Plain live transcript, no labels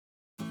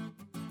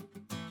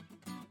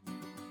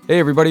Hey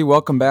everybody,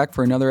 welcome back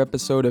for another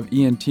episode of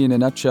ENT in a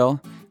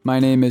Nutshell. My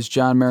name is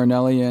John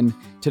Marinelli, and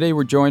today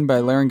we're joined by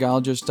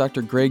laryngologist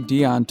Dr. Greg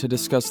Dion to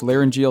discuss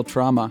laryngeal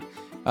trauma.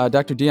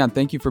 Dr. Dion,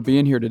 thank you for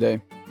being here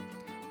today.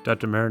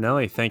 Dr.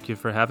 Marinelli, thank you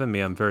for having me.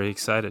 I'm very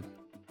excited.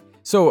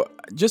 So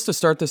just to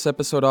start this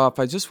episode off,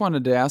 I just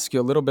wanted to ask you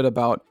a little bit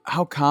about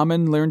how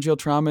common laryngeal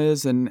trauma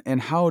is and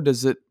how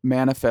does it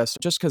manifest,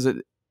 just because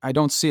I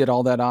don't see it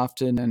all that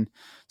often, and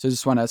so I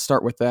just want to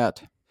start with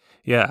that.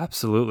 Yeah,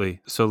 absolutely.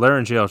 So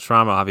laryngeal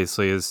trauma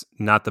obviously is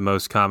not the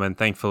most common,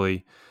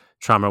 thankfully,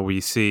 trauma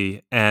we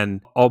see. And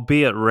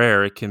albeit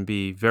rare, it can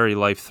be very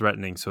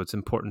life-threatening. So it's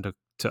important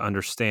to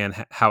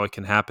understand how it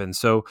can happen.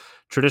 So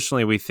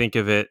traditionally, we think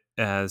of it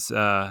as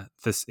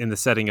this in the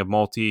setting of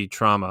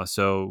multi-trauma,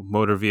 so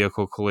motor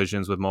vehicle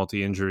collisions with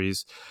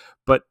multi-injuries.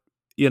 But,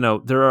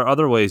 there are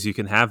other ways you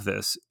can have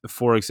this.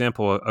 For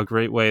example, a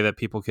great way that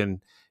people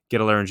can get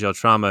a laryngeal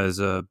trauma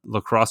is a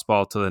lacrosse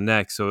ball to the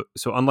neck. So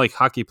unlike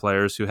hockey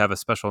players who have a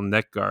special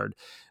neck guard,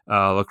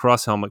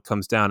 lacrosse helmet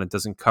comes down and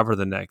doesn't cover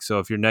the neck. So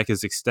if your neck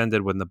is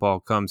extended when the ball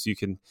comes, you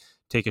can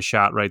take a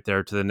shot right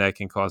there to the neck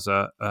and cause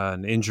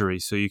an injury.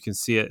 So you can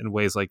see it in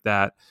ways like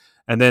that.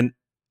 And then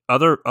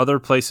other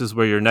places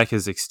where your neck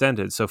is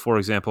extended. So for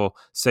example,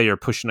 say you're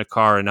pushing a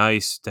car in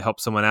ice to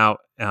help someone out,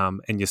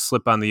 and you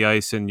slip on the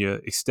ice and you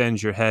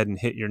extend your head and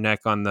hit your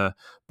neck on the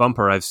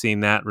bumper. I've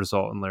seen that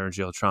result in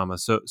laryngeal trauma.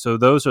 So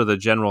those are the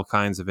general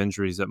kinds of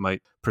injuries that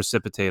might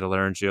precipitate a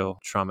laryngeal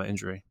trauma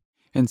injury.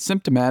 And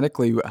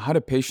symptomatically, how do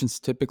patients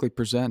typically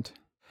present?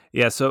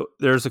 Yeah, so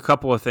there's a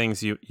couple of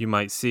things you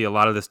might see. A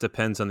lot of this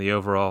depends on the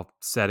overall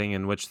setting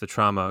in which the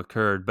trauma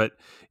occurred. But,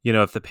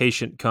 if the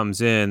patient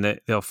comes in,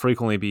 they'll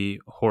frequently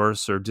be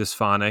hoarse or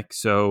dysphonic.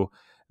 So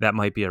that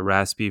might be a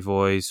raspy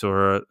voice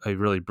or a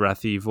really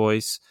breathy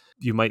voice.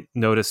 You might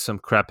notice some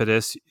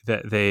crepitus,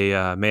 that they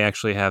may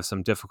actually have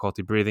some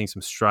difficulty breathing,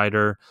 some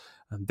stridor.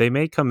 They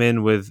may come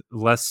in with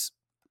less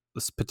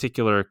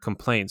particular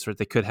complaints, or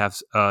they could have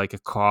like a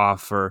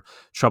cough or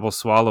trouble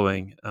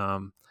swallowing.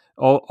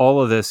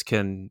 All of this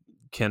can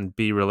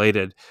be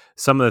related.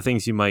 Some of the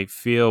things you might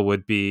feel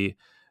would be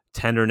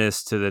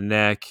tenderness to the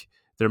neck.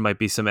 There might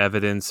be some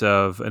evidence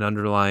of an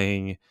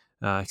underlying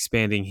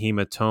expanding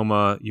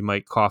hematoma. You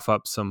might cough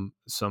up some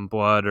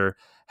blood or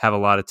have a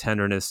lot of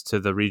tenderness to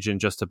the region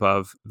just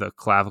above the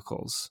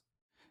clavicles.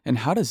 And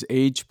how does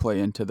age play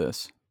into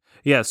this?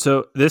 Yeah,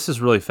 so this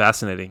is really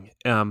fascinating.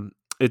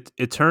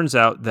 It turns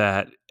out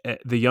that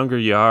the younger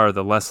you are,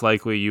 the less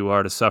likely you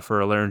are to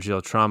suffer a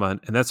laryngeal trauma,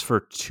 and that's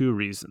for two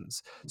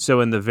reasons. So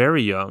in the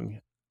very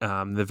young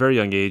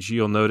age,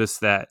 you'll notice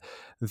that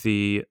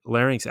the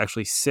larynx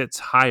actually sits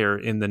higher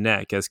in the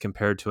neck as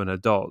compared to an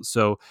adult.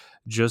 So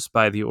just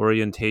by the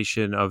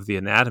orientation of the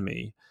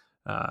anatomy,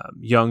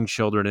 young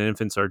children and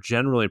infants are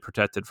generally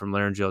protected from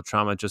laryngeal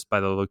trauma just by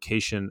the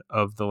location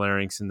of the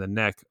larynx in the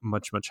neck,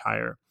 much, much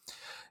higher.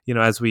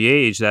 As we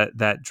age,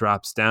 that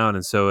drops down.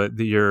 And so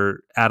your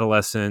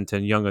adolescent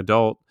and young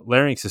adult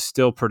larynx is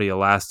still pretty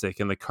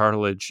elastic, and the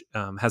cartilage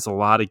has a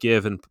lot of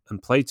give and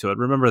play to it.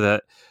 Remember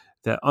that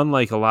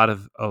unlike a lot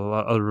of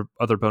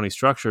other bony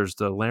structures,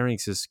 the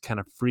larynx is kind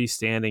of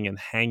freestanding and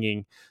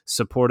hanging,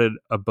 supported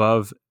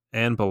above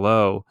and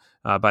below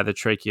by the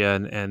trachea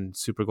and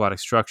supraglottic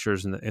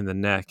structures in the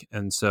neck.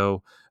 And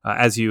so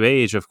as you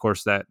age, of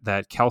course, that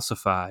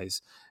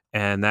calcifies.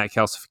 And that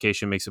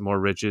calcification makes it more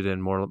rigid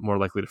and more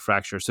likely to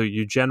fracture. So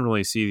you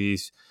generally see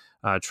these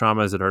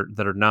traumas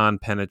that are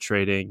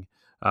non-penetrating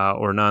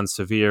or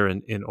non-severe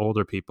in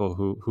older people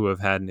who have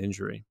had an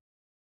injury.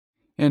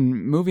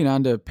 And moving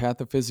on to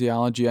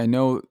pathophysiology, I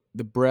know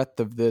the breadth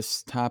of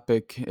this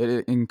topic,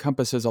 it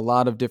encompasses a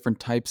lot of different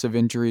types of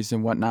injuries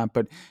and whatnot,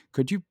 but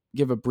could you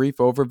give a brief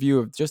overview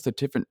of just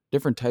the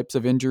different types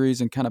of injuries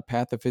and kind of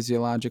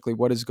pathophysiologically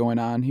what is going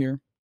on here?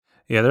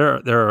 Yeah,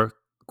 there are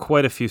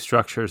quite a few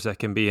structures that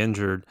can be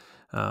injured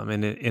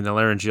in a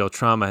laryngeal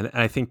trauma, and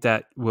I think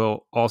that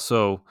will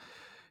also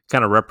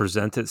kind of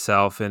represent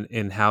itself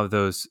in how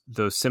those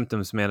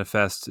symptoms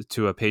manifest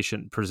to a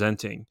patient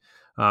presenting.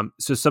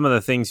 So some of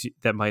the things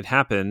that might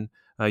happen,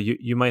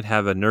 you might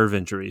have a nerve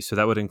injury. So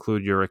that would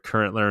include your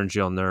recurrent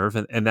laryngeal nerve,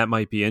 and that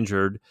might be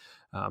injured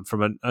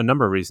from a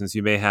number of reasons.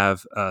 You may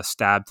have a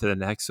stab to the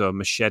neck, so a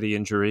machete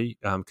injury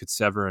could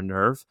sever a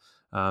nerve.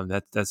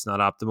 That's not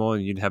optimal,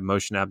 and you'd have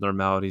motion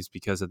abnormalities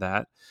because of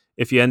that.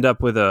 If you end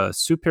up with a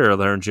superior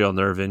laryngeal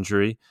nerve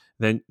injury,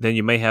 then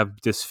you may have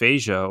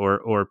dysphagia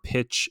or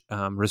pitch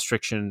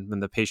restriction in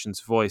the patient's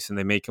voice, and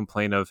they may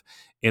complain of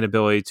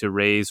inability to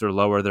raise or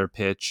lower their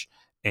pitch,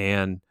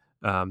 and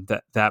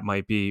that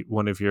might be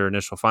one of your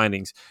initial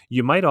findings.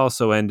 You might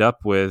also end up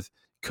with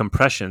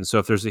compression. So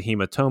if there's a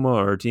hematoma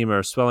or edema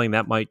or swelling,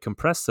 that might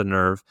compress the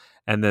nerve,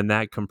 and then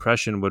that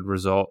compression would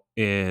result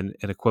in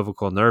an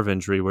equivocal nerve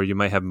injury where you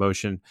might have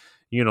motion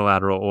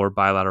unilateral or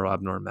bilateral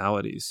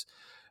abnormalities.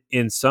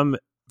 In some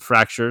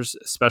fractures,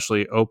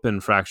 especially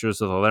open fractures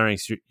of the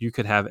larynx, you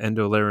could have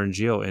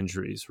endolaryngeal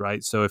injuries,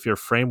 right? So if your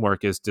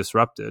framework is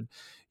disrupted,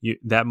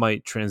 that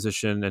might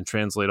transition and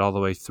translate all the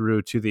way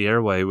through to the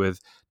airway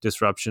with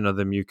disruption of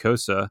the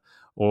mucosa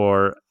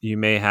or you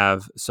may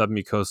have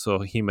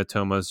submucosal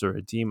hematomas or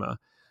edema.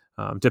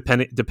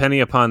 Depending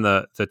upon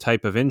the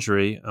type of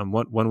injury,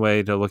 one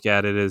way to look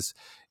at it is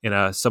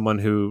someone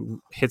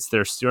who hits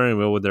their steering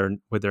wheel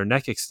with their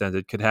neck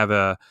extended could have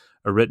a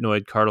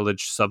arytenoid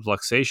cartilage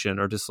subluxation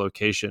or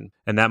dislocation,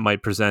 and that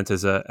might present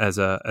as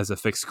a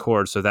fixed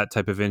cord. So that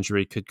type of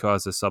injury could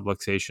cause a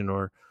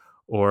subluxation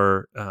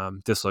or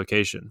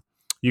dislocation.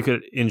 You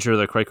could injure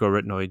the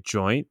cricoarytenoid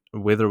joint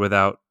with or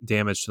without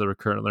damage to the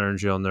recurrent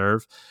laryngeal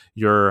nerve.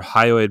 Your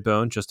hyoid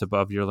bone just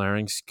above your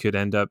larynx could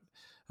end up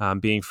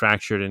being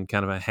fractured in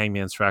kind of a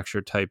hangman's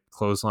fracture type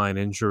clothesline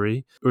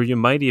injury, or you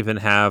might even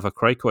have a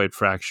cricoid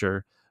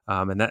fracture,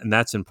 and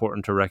that's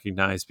important to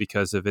recognize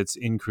because of its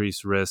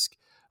increased risk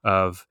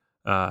of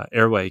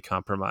airway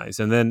compromise.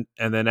 And then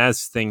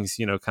as things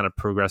kind of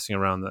progressing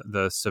around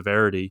the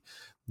severity,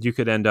 you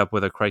could end up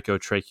with a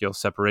cricotracheal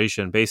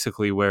separation,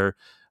 basically where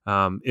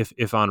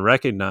if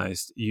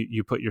unrecognized,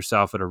 you put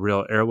yourself at a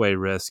real airway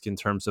risk in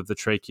terms of the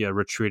trachea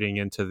retreating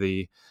into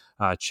the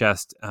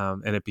chest,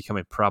 and it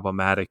becoming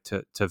problematic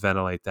to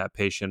ventilate that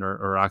patient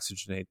or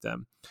oxygenate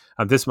them.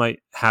 This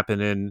might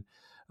happen in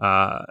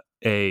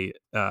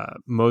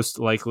most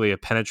likely a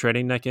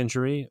penetrating neck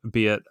injury,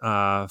 be it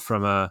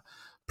from a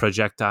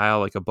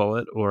projectile like a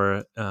bullet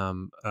or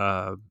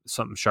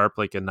something sharp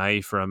like a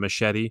knife or a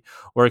machete,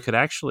 or it could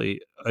actually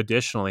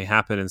additionally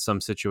happen in some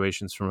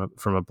situations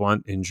from a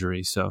blunt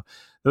injury. So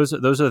those are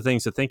the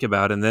things to think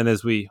about. And then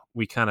as we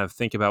kind of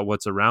think about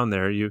what's around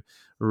there, you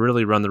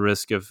really run the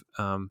risk of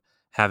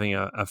having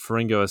a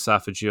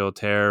pharyngoesophageal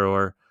tear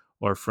or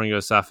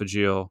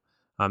pharyngoesophageal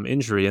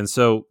injury. And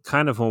so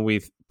kind of when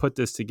we put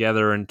this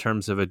together in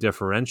terms of a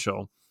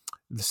differential,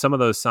 some of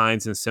those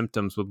signs and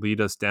symptoms would lead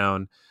us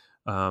down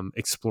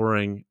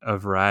exploring a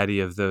variety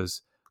of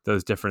those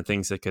different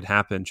things that could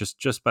happen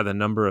just by the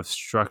number of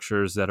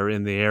structures that are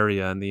in the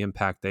area and the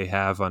impact they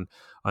have on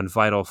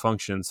vital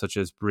functions such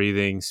as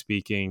breathing,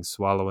 speaking,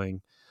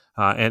 swallowing,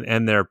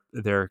 and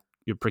their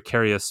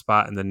precarious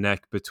spot in the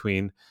neck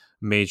between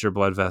major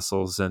blood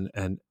vessels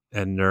and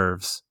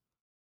nerves.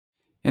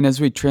 And as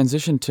we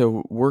transition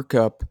to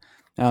workup,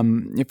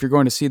 if you're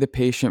going to see the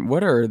patient,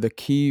 what are the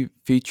key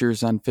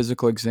features on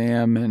physical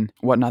exam and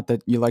whatnot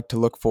that you like to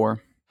look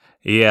for?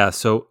 Yeah,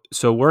 so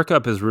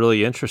workup is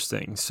really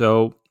interesting.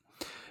 So,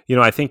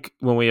 I think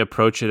when we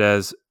approach it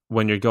as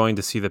when you're going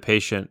to see the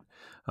patient,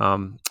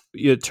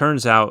 it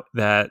turns out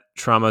that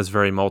trauma is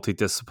very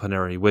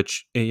multidisciplinary,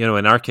 which,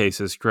 in our case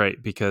is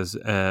great because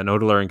an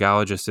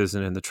otolaryngologist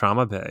isn't in the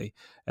trauma bay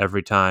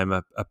every time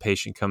a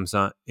patient comes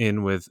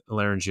in with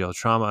laryngeal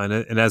trauma.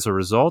 And as a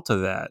result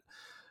of that,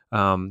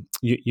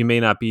 you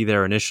may not be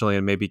there initially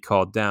and may be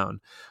called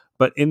down.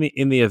 But in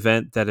the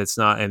event that it's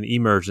not an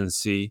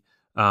emergency,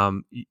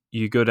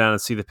 you go down and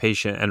see the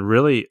patient, and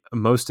really,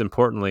 most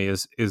importantly,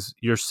 is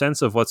your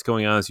sense of what's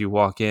going on as you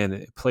walk in.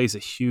 It plays a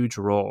huge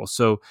role.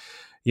 So,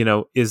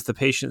 is the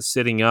patient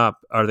sitting up?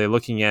 Are they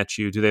looking at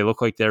you? Do they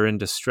look like they're in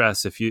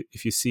distress? If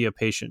you see a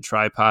patient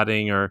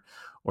tripoding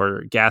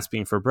or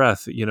gasping for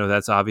breath,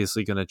 that's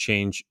obviously going to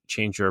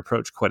change your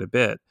approach quite a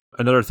bit.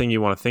 Another thing you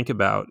want to think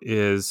about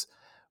is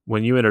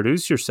when you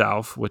introduce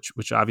yourself,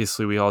 which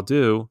obviously we all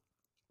do.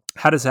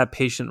 How does that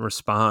patient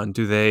respond?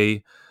 Do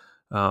they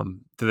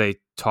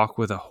talk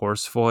with a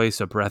hoarse voice,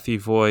 a breathy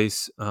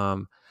voice?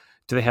 Do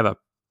they have a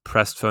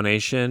pressed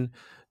phonation?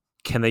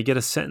 Can they get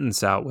a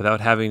sentence out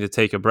without having to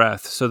take a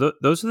breath? So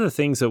those are the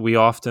things that we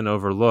often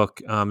overlook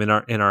in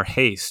our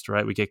haste,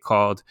 right? We get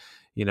called,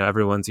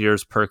 everyone's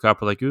ears perk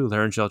up. We're like, ooh,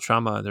 laryngeal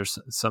trauma. There's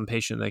some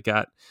patient that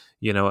got,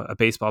 a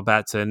baseball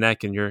bat to the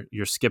neck, and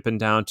you're skipping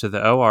down to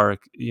the OR,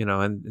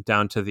 and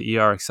down to the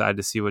ER excited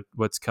to see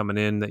what's coming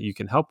in that you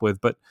can help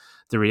with. But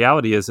the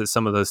reality is that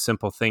some of those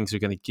simple things are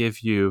going to give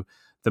you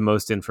the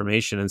most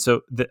information. And so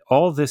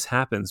all this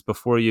happens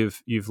before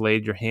you've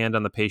laid your hand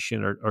on the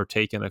patient or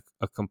taken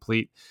a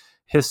complete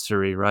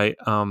history, right?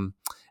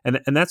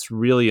 And that's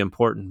really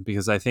important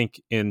because I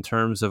think in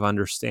terms of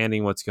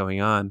understanding what's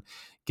going on,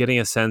 getting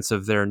a sense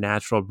of their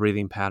natural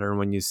breathing pattern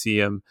when you see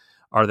them,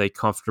 are they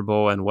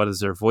comfortable, and what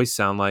does their voice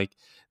sound like?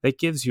 That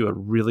gives you a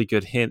really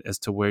good hint as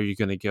to where you're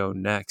going to go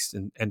next,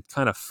 and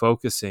kind of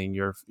focusing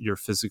your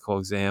physical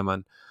exam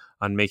on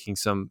making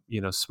some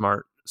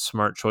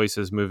smart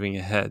choices moving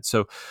ahead.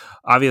 So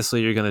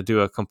obviously you're going to do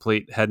a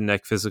complete head and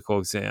neck physical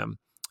exam.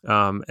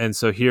 And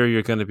so here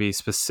you're going to be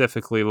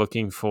specifically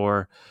looking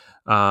for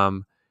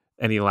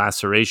any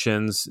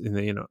lacerations,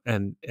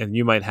 and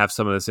you might have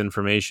some of this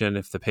information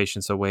if the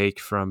patient's awake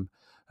from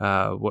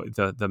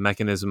the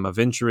mechanism of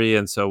injury.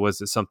 And so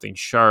was it something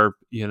sharp?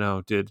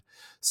 Did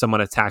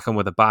someone attack them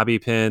with a bobby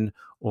pin,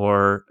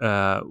 or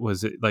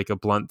was it like a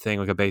blunt thing,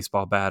 like a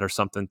baseball bat or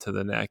something to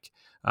the neck?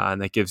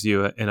 And that gives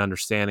you an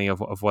understanding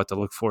of what to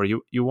look for.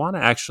 You want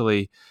to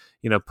actually,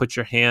 put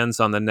your hands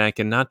on the neck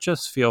and not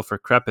just feel for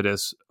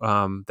crepitus,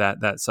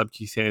 that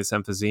subcutaneous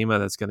emphysema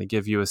that's going to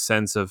give you a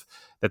sense of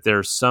that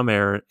there's some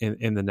air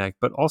in the neck,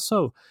 but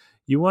also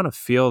you want to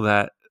feel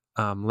that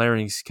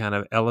larynx kind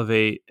of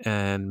elevate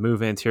and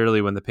move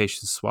anteriorly when the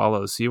patient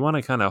swallows. So you want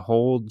to kind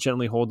of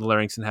gently hold the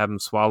larynx and have them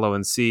swallow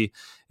and see,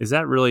 is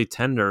that really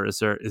tender? Is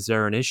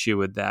there an issue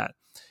with that?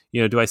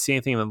 Do I see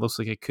anything that looks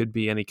like it could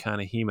be any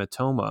kind of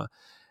hematoma?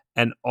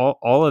 And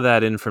all of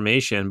that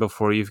information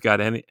before you've got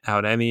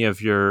any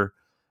of your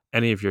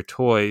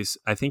toys,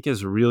 I think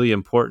is really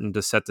important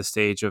to set the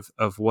stage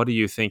of what are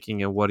you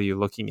thinking and what are you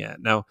looking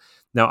at. Now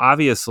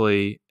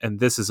obviously, and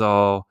this is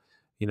all,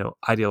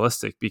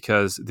 idealistic,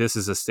 because this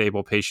is a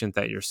stable patient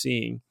that you're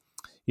seeing.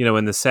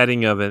 In the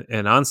setting of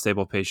an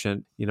unstable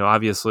patient,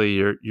 obviously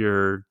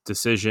your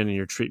decision and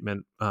your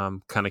treatment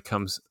kind of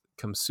comes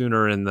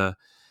sooner in the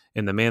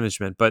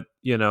management. But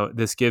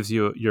this gives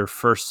you your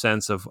first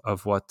sense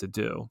of what to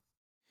do.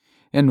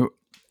 And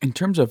in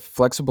terms of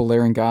flexible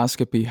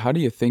laryngoscopy, how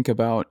do you think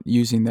about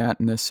using that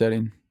in this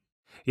setting?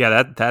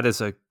 Yeah, that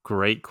is a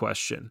great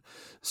question.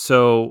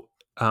 So,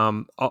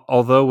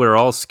 although we're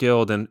all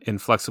skilled in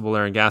flexible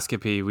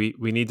laryngoscopy,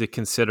 we need to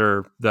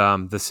consider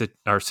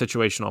our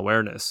situational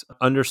awareness.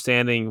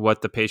 Understanding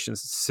what the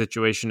patient's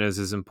situation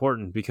is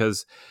important,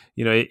 because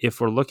if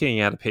we're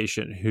looking at a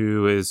patient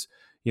who is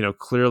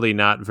clearly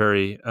not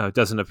very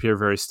doesn't appear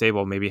very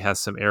stable, maybe has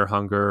some air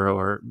hunger,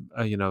 or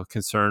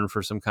concern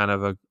for some kind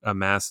of a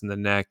mass in the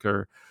neck,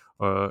 or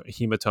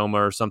hematoma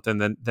or something,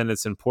 then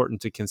it's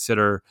important to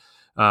consider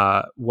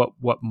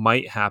what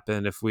might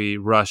happen if we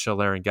rush a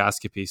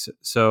laryngoscopy.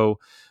 So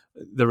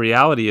the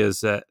reality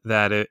is that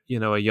a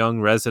young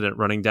resident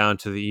running down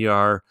to the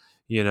ER,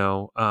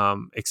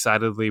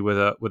 excitedly with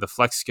a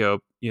flex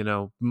scope,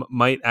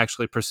 might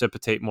actually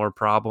precipitate more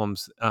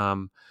problems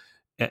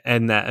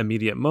in that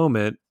immediate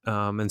moment.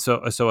 And so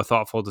a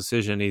thoughtful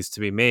decision needs to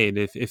be made.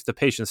 If the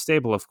patient's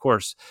stable, of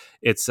course,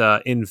 it's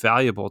an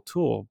invaluable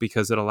tool,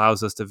 because it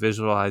allows us to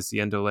visualize the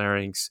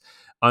endolarynx,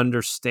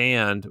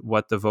 understand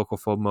what the vocal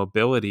fold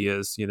mobility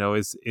is.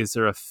 Is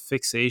there a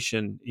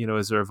fixation?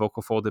 Is there a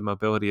vocal fold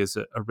immobility? Is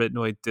a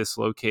arytenoid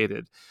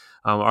dislocated?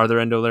 Are there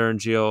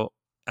endolaryngeal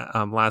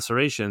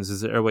lacerations?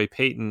 Is the airway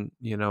patent?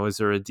 Is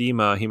there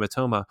edema,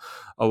 hematoma?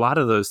 A lot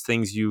of those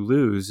things you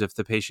lose if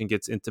the patient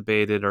gets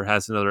intubated or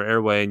has another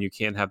airway and you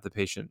can't have the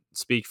patient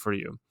speak for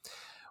you.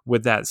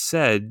 With that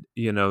said,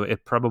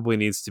 it probably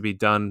needs to be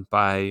done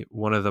by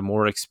one of the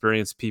more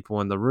experienced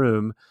people in the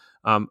room,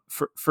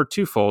 for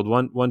twofold.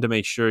 One, to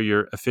make sure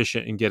you're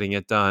efficient in getting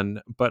it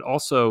done, but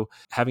also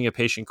having a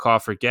patient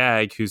cough or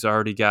gag who's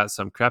already got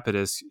some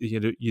crepitus,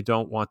 you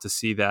don't want to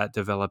see that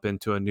develop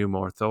into a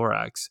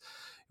pneumothorax.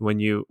 When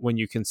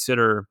you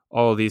consider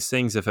all of these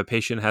things, if a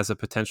patient has a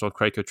potential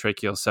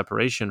cricotracheal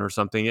separation or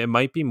something, it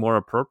might be more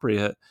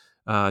appropriate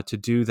to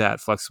do that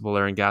flexible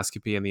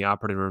laryngoscopy in the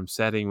operating room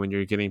setting when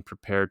you're getting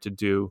prepared to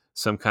do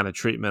some kind of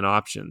treatment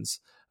options.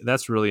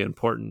 That's really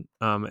important,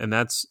 and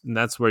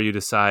that's where you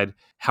decide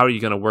how are you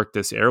going to work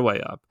this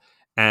airway up.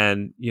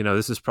 And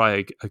this is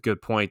probably a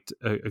good point,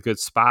 a good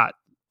spot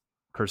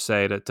per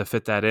se to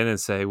fit that in and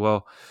say,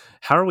 well,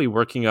 how are we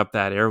working up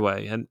that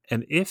airway? And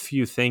if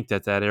you think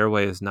that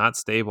airway is not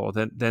stable,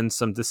 then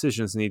some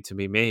decisions need to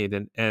be made.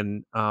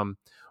 And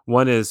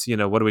one is,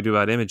 what do we do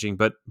about imaging?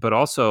 But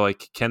also,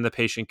 like, can the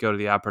patient go to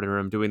the operating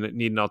room? Do we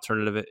need an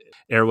alternative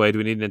airway? Do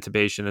we need an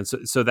intubation?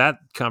 And so that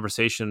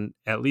conversation,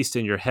 at least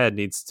in your head,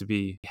 needs to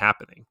be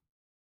happening.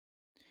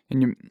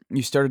 And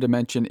you started to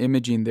mention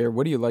imaging there.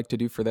 What do you like to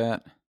do for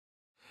that?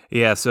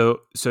 Yeah,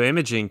 so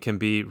imaging can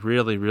be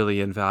really, really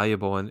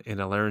invaluable in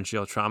a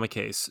laryngeal trauma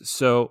case.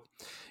 So,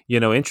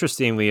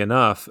 interestingly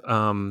enough,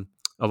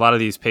 a lot of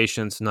these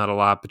patients, not a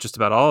lot, but just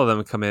about all of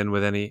them, come in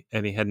with any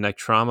head and neck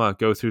trauma,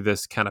 go through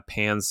this kind of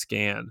pan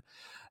scan.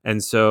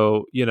 And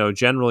so,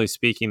 generally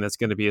speaking, that's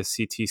going to be a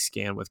CT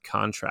scan with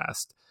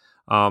contrast.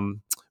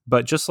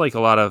 But just like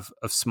a lot of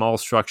small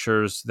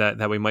structures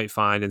that we might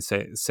find in,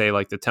 say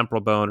like the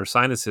temporal bone or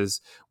sinuses,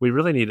 we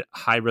really need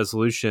high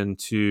resolution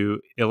to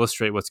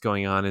illustrate what's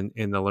going on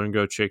in the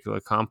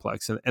laryngotracheal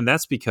complex. And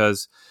that's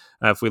because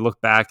if we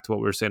look back to what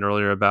we were saying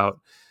earlier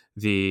about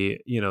the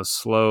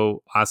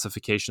slow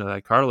ossification of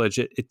that cartilage,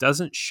 it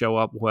doesn't show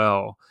up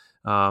well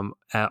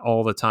at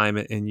all the time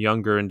in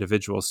younger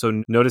individuals.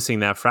 So noticing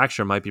that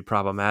fracture might be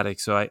problematic.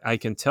 So I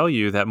can tell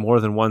you that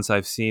more than once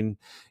I've seen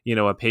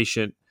a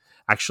patient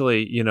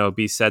actually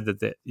be said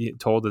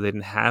told that they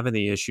didn't have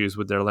any issues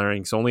with their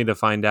larynx, only to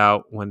find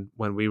out when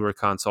we were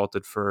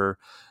consulted for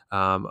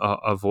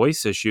a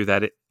voice issue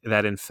that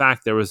in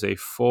fact there was a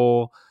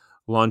full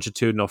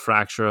longitudinal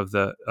fracture of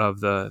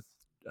the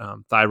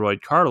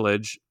thyroid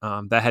cartilage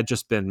that had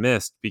just been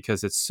missed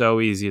because it's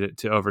so easy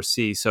to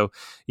oversee. So,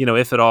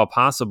 if at all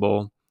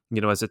possible,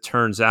 as it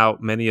turns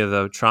out, many of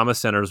the trauma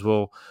centers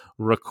will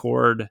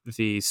record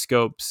the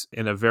scopes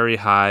in a very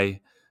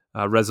high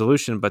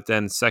resolution, but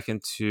then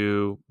second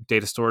to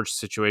data storage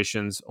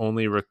situations,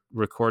 only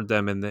record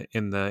them in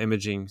the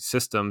imaging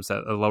systems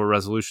at a lower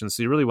resolution.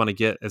 So you really want to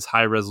get as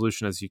high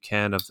resolution as you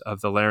can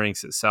of the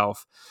larynx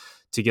itself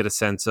to get a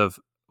sense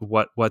of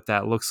what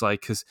that looks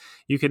like, because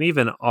you can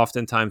even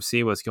oftentimes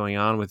see what's going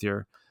on with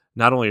your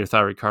not only your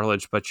thyroid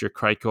cartilage, but your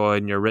cricoid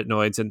and your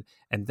arytenoids.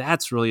 And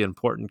that's really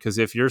important, because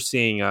if you're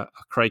seeing a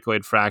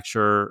cricoid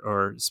fracture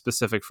or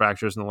specific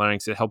fractures in the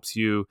larynx, it helps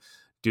you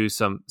do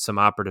some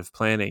operative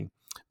planning.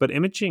 But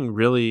imaging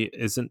really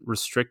isn't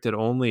restricted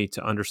only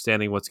to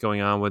understanding what's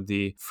going on with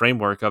the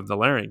framework of the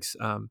larynx.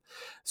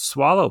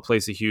 Swallow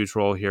plays a huge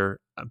role here,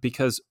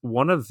 because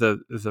one of the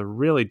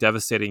really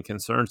devastating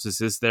concerns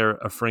is there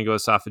a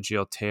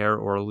pharyngoesophageal tear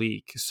or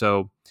leak?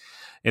 So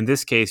in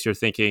this case, you're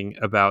thinking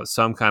about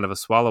some kind of a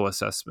swallow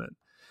assessment.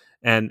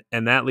 And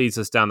that leads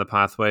us down the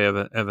pathway of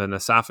an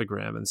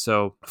esophagram. And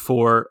so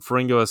for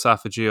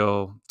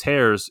pharyngoesophageal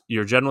tears,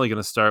 you're generally going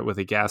to start with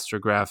a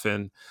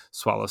gastrographin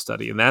swallow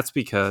study. And that's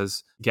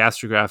because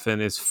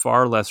gastrographin is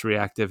far less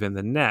reactive in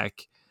the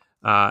neck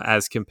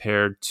as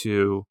compared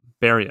to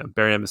barium.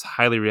 Barium is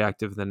highly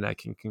reactive in the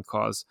neck and can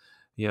cause,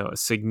 a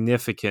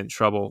significant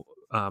trouble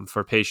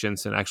for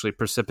patients, and actually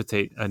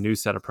precipitate a new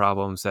set of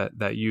problems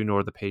that you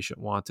nor the patient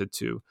wanted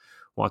to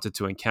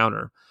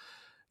encounter.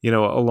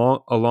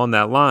 Along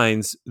that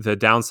lines, the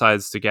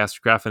downsides to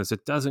gastrographin is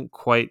it doesn't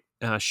quite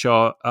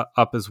show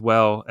up as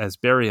well as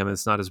barium.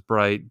 It's not as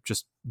bright,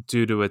 just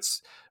due to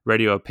its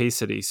radio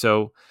opacity.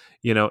 So,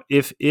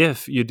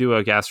 if you do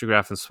a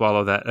gastrographin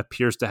swallow that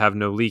appears to have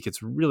no leak,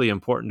 it's really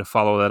important to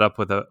follow that up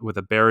with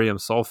a barium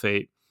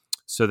sulfate,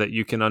 so that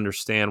you can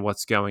understand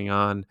what's going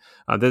on.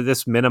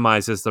 This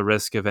minimizes the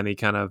risk of any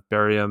kind of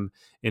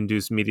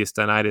barium-induced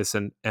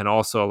mediastinitis, and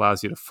also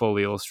allows you to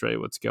fully illustrate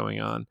what's going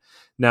on.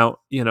 Now,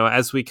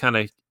 as we kind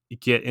of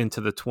get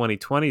into the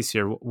 2020s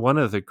here, one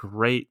of the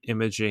great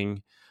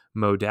imaging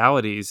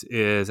modalities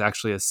is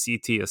actually a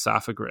CT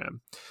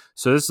esophagram.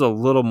 So this is a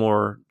little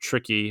more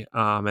tricky,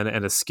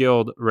 and a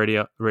skilled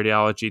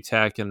radiology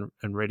tech and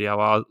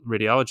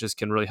radiologist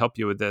can really help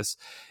you with this.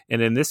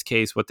 And in this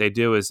case, what they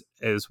do is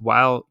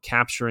while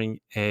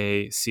capturing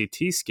a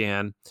CT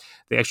scan,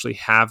 they actually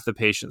have the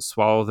patient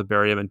swallow the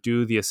barium and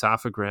do the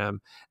esophagram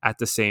at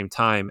the same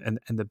time. And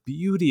the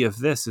beauty of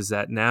this is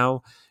that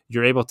now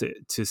you're able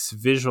to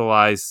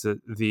visualize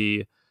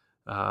the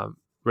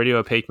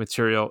radio-opaque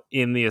material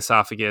in the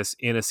esophagus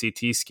in a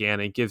CT scan.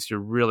 It gives you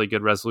really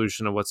good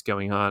resolution of what's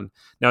going on.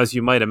 Now, as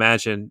you might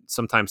imagine,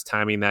 sometimes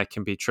timing that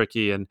can be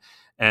tricky, and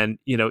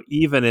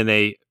even in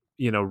a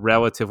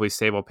relatively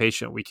stable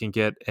patient, we can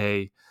get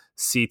a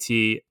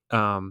CT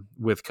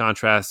with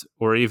contrast,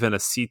 or even a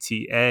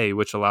CTA,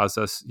 which allows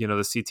us, the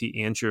CT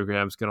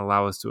angiogram is going to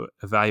allow us to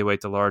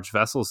evaluate the large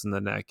vessels in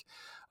the neck.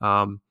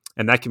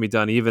 And that can be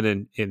done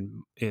even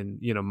in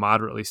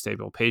moderately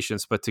stable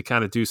patients. But to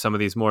kind of do some of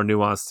these more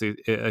nuanced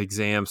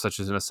exams, such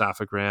as an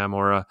esophagram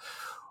or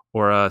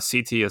a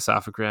CT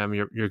esophagram,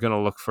 you're going to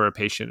look for a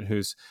patient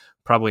who's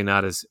probably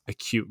not as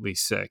acutely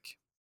sick.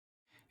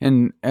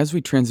 And as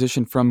we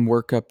transition from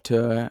workup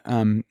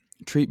to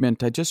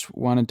treatment, I just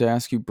wanted to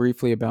ask you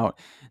briefly about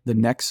the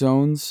neck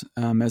zones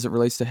as it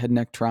relates to head and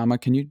neck trauma.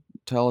 Can you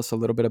tell us a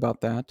little bit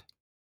about that?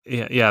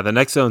 Yeah. The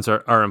neck zones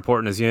are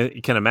important. As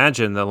you can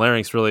imagine, the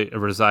larynx really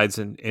resides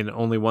in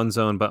only one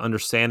zone, but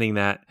understanding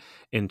that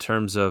in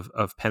terms of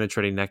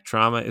penetrating neck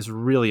trauma is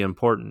really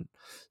important.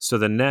 So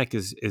the neck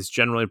is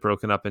generally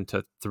broken up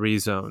into 3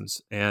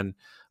 zones, and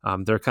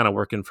they're kind of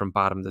working from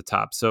bottom to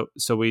top. So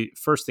we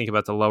first think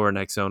about the lower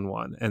neck, zone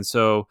 1. And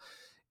so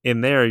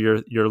in there,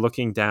 you're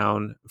looking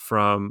down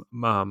from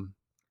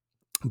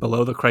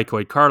below the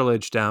cricoid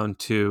cartilage down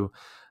to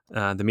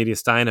the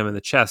mediastinum in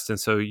the chest. And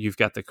so you've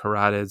got the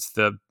carotids,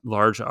 the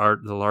large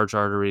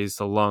arteries,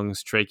 the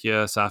lungs,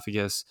 trachea,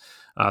 esophagus,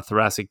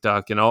 thoracic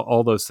duct, and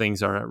all those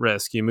things are at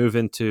risk. You move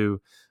into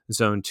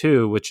zone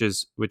 2, which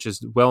is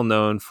well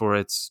known for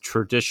its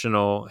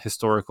traditional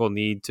historical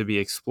need to be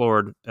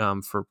explored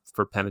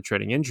for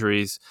penetrating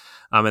injuries,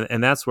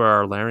 and that's where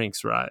our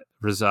larynx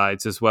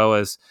resides, as well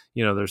as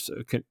there's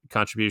a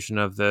contribution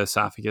of the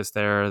esophagus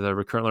there, the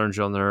recurrent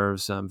laryngeal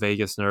nerves,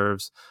 vagus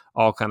nerves,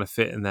 all kind of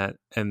fit in that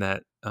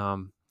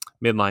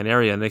midline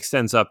area, and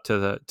extends up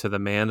to the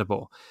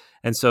mandible.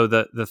 And so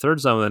the third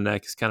zone of the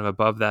neck is kind of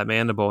above that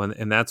mandible,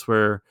 and that's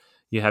where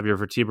you have your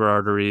vertebral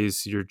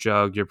arteries, your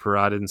jug, your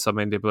parotid, and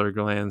submandibular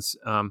glands,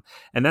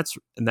 and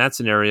that's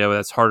an area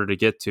that's harder to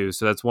get to.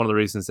 So that's one of the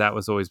reasons that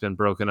was always been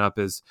broken up.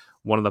 Is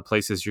one of the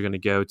places you're going to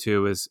go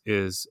to is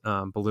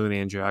balloon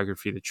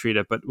angiography to treat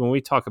it. But when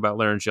we talk about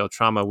laryngeal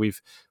trauma, we've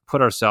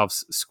put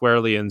ourselves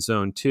squarely in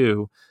zone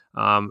 2,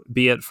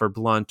 be it for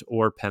blunt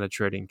or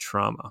penetrating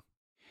trauma.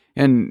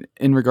 And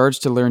in regards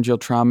to laryngeal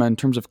trauma, in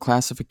terms of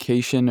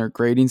classification or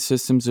grading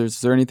systems,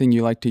 is there anything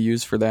you like to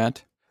use for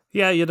that?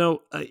 Yeah,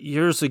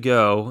 years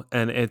ago,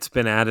 and it's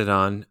been added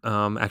on.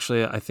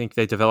 Actually, I think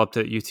they developed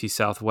it at UT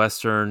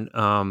Southwestern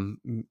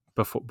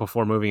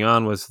before moving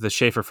on, was the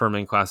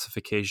Schaefer-Furman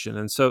classification.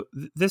 And so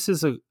this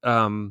is a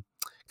kind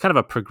of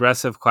a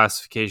progressive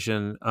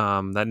classification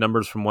that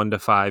numbers from 1 to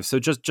 5. So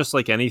just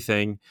like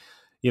anything,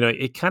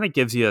 it kind of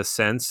gives you a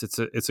sense.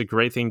 It's a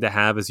great thing to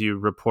have as you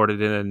report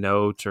it in a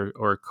note,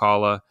 or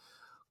call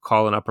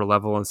an upper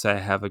level and say I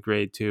have a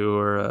grade 2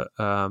 or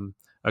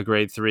a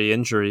grade 3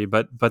 injury.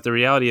 But the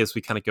reality is,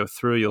 we kind of go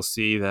through, you'll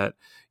see that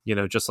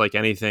just like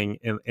anything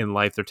in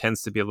life, there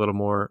tends to be a little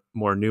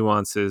more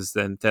nuances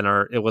than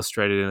are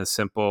illustrated in a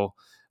simple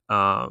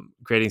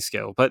grading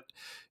scale. But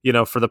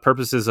for the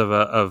purposes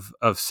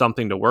of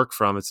something to work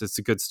from, it's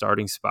a good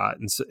starting spot.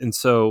 And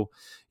so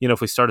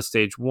if we start at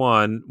stage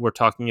 1, we're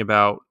talking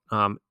about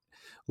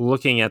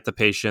looking at the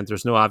patient.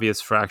 There's no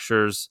obvious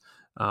fractures.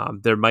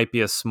 There might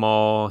be a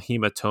small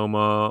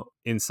hematoma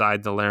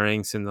inside the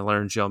larynx in the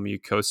laryngeal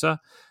mucosa.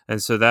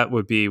 And so that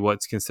would be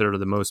what's considered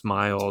the most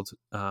mild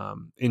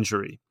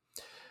injury.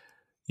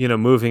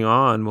 Moving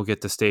on, we'll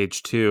get to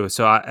stage 2.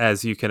 So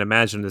as you can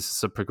imagine, this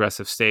is a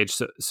progressive stage.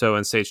 So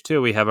in stage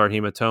 2, we have our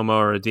hematoma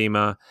or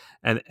edema,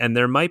 and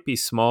there might be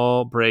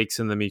small breaks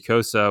in the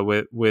mucosa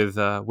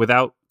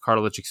without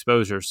cartilage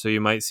exposure. So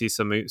you might see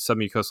some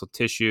submucosal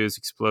tissues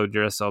explode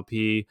your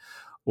SLP,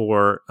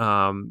 or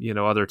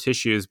other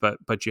tissues,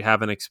 but you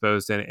haven't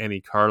exposed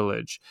any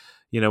cartilage.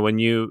 When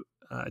you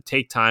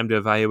take time to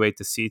evaluate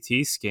the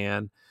CT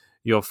scan,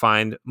 you'll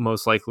find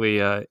most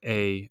likely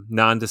a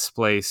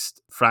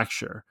non-displaced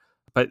fracture.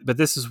 But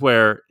this is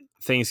where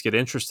things get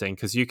interesting,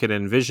 because you could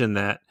envision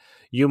that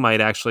you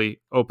might actually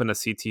open a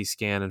CT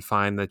scan and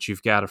find that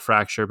you've got a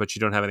fracture, but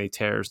you don't have any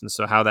tears. And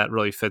so how that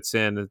really fits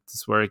in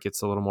is where it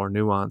gets a little more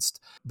nuanced.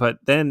 But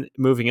then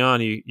moving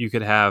on, you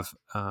could have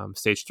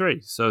stage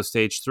 3. So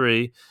stage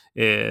 3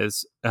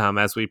 is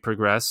as we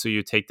progress. So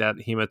you take that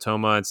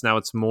hematoma.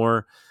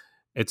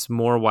 It's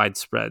more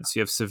widespread. So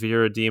you have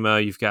severe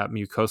edema, you've got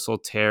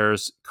mucosal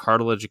tears,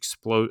 cartilage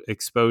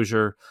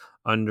exposure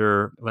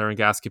under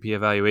laryngoscopy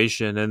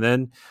evaluation. And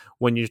then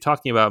when you're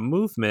talking about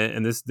movement,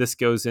 and this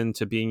goes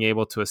into being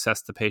able to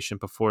assess the patient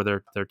before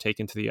they're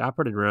taken to the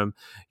operating room,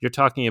 you're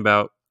talking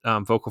about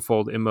vocal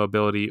fold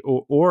immobility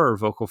or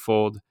vocal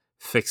fold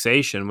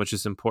fixation, which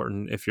is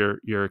important if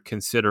you're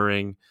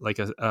considering like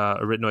a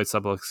arytenoid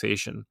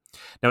subluxation.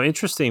 Now,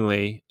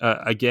 interestingly,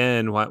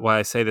 again, why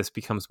I say this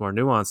becomes more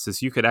nuanced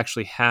is you could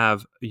actually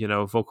have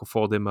vocal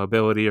fold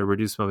immobility or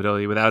reduced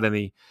mobility without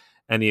any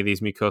of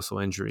these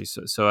mucosal injuries.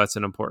 So that's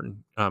an important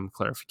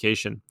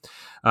clarification.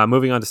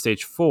 Moving on to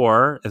stage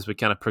 4, as we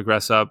kind of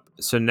progress up.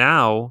 So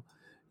now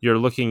you're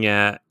looking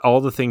at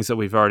all the things that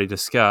we've already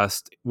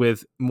discussed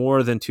with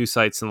more than 2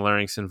 sites in the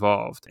larynx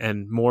involved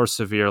and more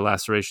severe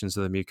lacerations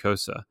of the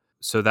mucosa.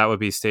 So that would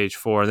be stage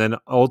 4. And then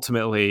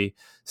ultimately,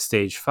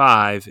 stage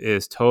 5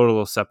 is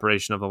total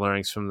separation of the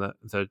larynx from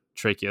the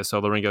trachea.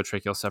 So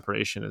laryngotracheal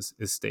separation is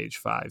stage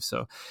 5.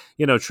 So,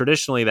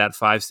 traditionally that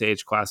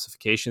 5-stage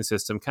classification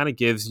system kind of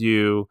gives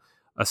you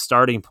a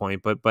starting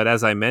point. But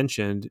as I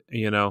mentioned,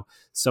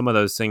 some of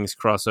those things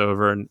cross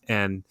over,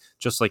 and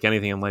just like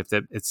anything in life,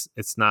 that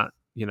it's not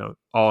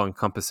all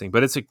encompassing,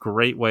 but it's a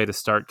great way to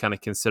start kind of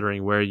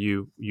considering where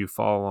you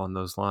fall on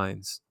those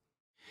lines.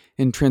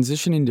 In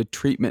transitioning to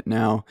treatment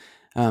now,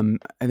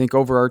 I think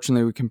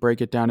overarchingly we can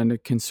break it down into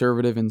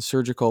conservative and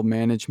surgical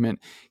management.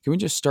 Can we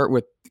just start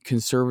with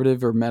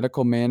conservative or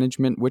medical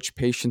management? Which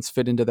patients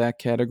fit into that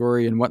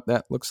category and what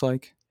that looks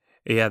like?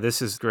 Yeah,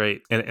 this is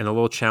great and a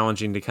little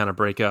challenging to kind of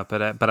break up,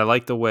 but I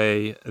like the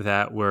way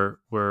that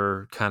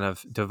we're kind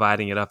of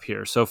dividing it up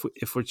here. So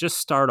if we just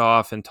start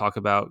off and talk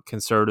about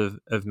conservative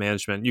of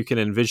management, you can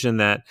envision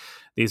that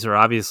these are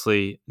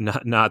obviously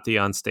not the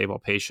unstable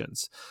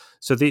patients.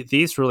 So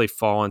these really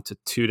fall into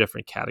 2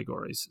 different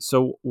categories.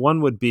 So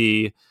one would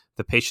be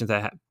the patient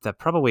that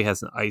probably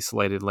has an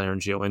isolated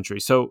laryngeal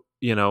injury. So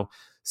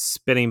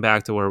spinning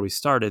back to where we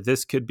started,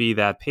 this could be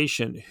that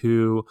patient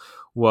who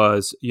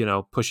was,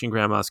 pushing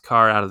grandma's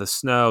car out of the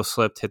snow,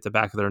 slipped, hit the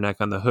back of their neck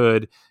on the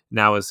hood.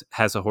 Now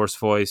has a hoarse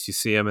voice. You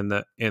see them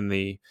in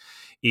the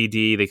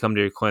ED. They come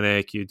to your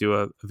clinic. You do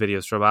a video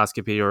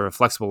stroboscopy or a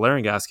flexible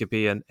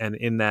laryngoscopy, and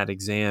in that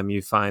exam,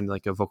 you find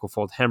like a vocal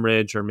fold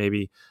hemorrhage or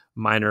maybe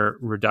minor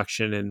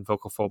reduction in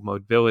vocal fold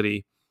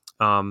mobility.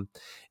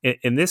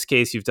 In this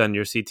case, you've done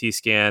your CT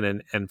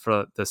scan, and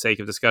for the sake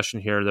of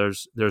discussion here,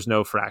 there's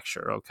no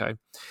fracture. Okay,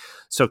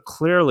 so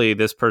clearly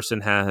this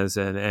person has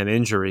an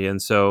injury,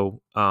 and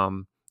so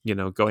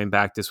going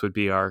back, this would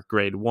be our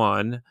grade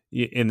 1.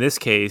 In this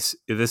case,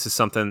 this is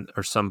something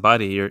or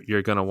somebody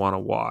you're going to want to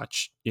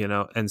watch,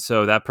 and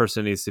so that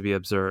person needs to be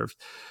observed,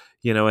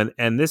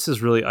 and this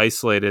is really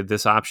isolated.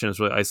 This option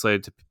is really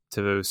isolated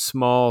to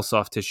small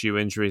soft tissue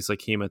injuries like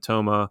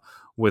hematoma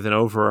with an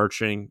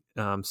overarching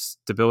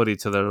stability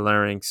to the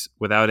larynx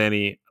without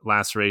any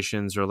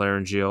lacerations or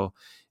laryngeal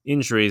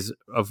injuries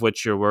of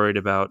which you're worried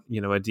about,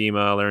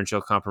 edema,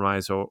 laryngeal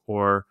compromise,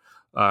 or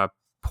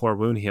poor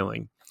wound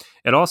healing.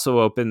 It also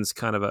opens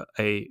kind of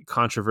a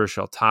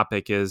controversial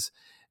topic is,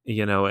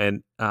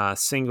 and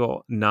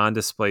single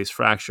non-displaced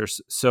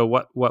fractures. So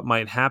what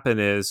might happen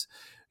is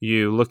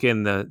you look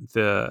in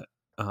the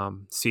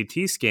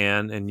CT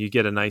scan and you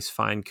get a nice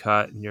fine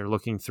cut, and you're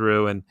looking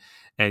through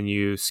and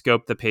you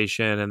scope the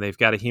patient and they've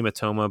got a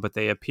hematoma, but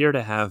they appear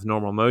to have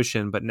normal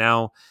motion. But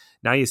now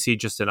you see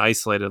just an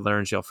isolated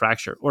laryngeal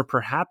fracture, or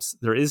perhaps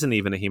there isn't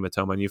even a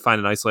hematoma and you find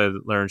an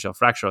isolated laryngeal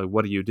fracture. Like,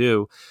 what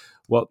do?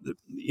 Well,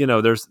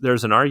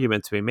 there's an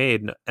argument to be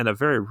made, and a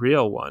very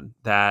real one,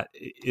 that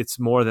it's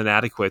more than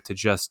adequate to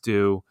just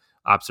do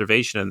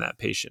observation in that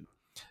patient.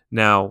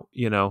 Now,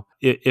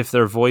 if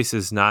their voice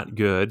is not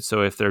good,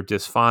 so if they're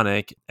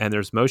dysphonic and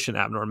there's motion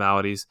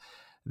abnormalities,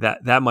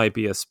 that might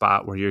be a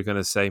spot where you're going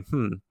to say,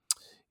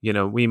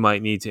 we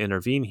might need to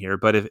intervene here.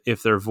 But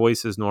if their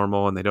voice is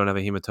normal and they don't have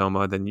a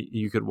hematoma, then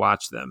you could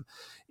watch them.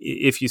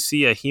 If you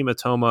see a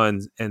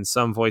hematoma and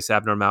some voice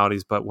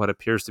abnormalities, but what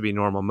appears to be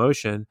normal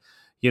motion,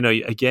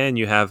 again,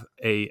 you have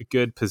a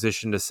good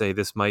position to say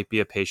this might be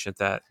a patient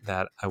that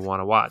I want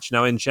to watch.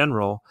 Now, in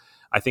general,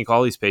 I think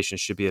all these patients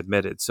should be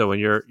admitted. So when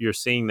you're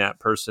seeing that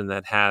person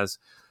that has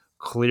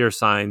clear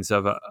signs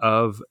of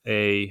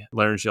a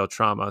laryngeal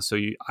trauma, so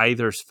you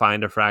either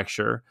find a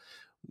fracture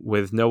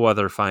with no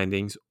other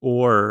findings,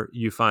 or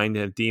you find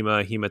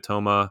edema,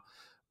 hematoma,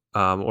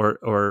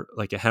 or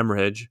like a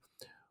hemorrhage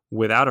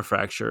without a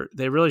fracture,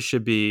 they really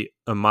should be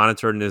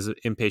monitored and as an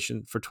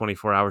inpatient for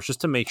 24 hours just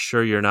to make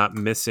sure you're not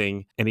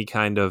missing any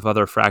kind of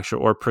other fracture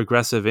or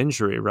progressive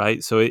injury,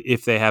 right? So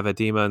if they have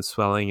edema and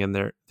swelling and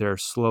they're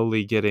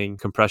slowly getting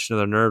compression of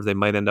their nerve, they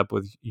might end up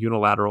with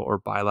unilateral or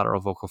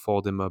bilateral vocal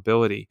fold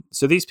immobility.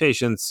 So these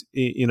patients,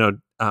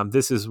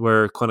 this is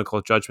where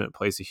clinical judgment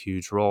plays a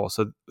huge role.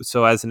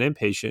 So as an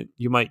inpatient,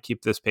 you might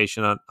keep this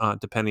patient on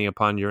depending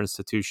upon your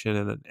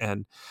institution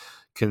and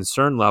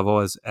concern level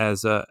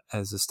as a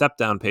step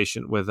down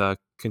patient with a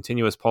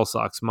continuous pulse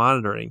ox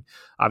monitoring.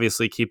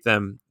 Obviously, keep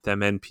them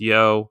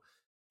NPO.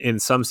 In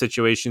some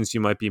situations, you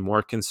might be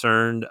more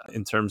concerned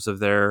in terms of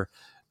their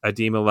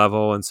edema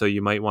level, and so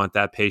you might want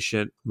that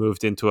patient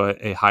moved into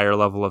a higher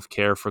level of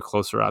care for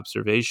closer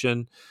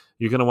observation.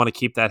 You're going to want to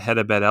keep that head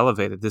of bed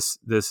elevated. This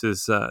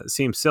is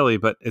seems silly,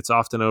 but it's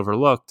often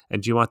overlooked.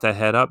 And you want that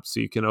head up so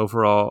you can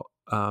overall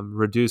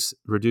reduce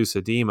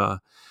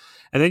edema.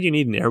 And then you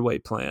need an airway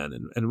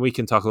plan, and we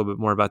can talk a little bit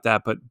more about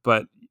that.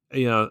 But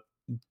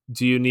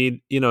do you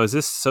need, is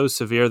this so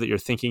severe that you're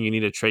thinking you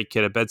need a trach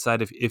kit at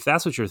bedside? If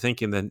that's what you're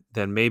thinking,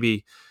 then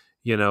maybe,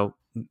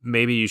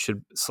 maybe you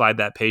should slide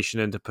that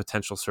patient into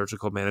potential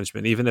surgical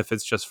management, even if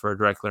it's just for a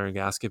direct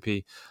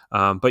laryngoscopy.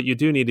 But you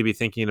do need to be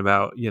thinking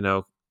about,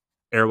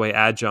 airway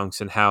adjuncts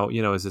and how,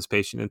 is this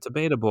patient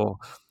intubatable?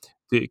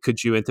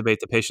 Could you intubate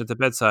the patient at the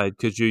bedside?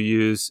 Could you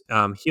use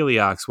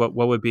Heliox? What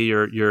would be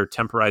your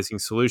temporizing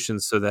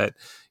solutions so that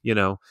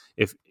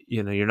if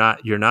you're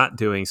not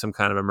doing some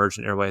kind of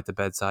emergent airway at the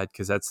bedside,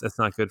 because that's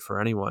not good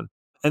for anyone.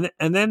 And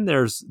then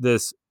there's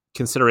this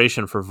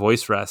consideration for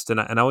voice rest,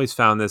 and I always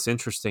found this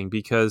interesting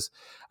because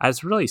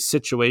it's really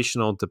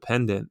situational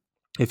dependent.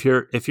 If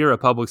you're a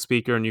public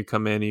speaker and you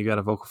come in and you got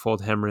a vocal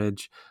fold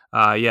hemorrhage,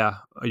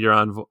 you're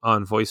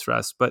on voice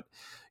rest. But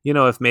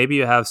if maybe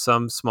you have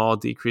some small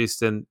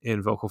decrease in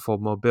vocal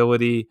fold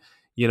mobility,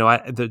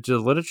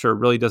 the literature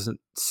really doesn't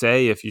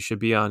say if you should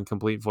be on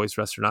complete voice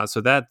rest or not.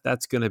 So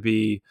that's going to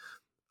be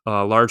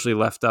largely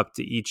left up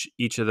to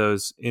each of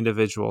those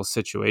individual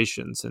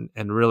situations,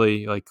 and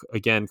really, like,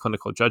 again,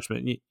 clinical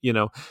judgment.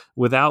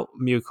 Without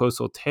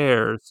mucosal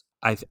tears,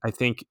 I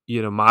think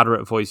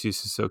moderate voice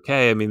use is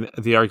okay. I mean,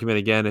 the argument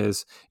again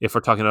is if we're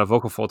talking about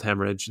vocal fold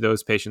hemorrhage,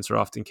 those patients are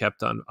often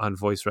kept on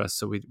voice rest,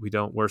 so we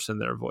don't worsen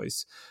their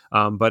voice.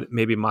 But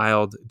maybe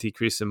mild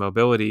decrease in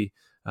mobility,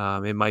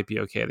 it might be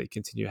okay to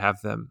continue to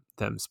have them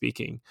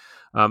speaking.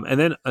 And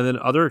then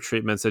other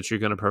treatments that you're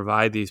going to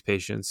provide these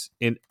patients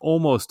in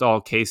almost all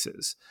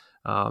cases,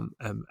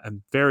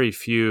 and very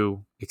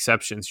few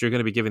exceptions, you're going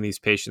to be giving these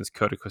patients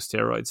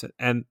corticosteroids.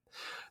 And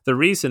the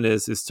reason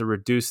is to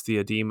reduce the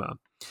edema.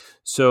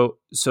 So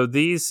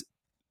these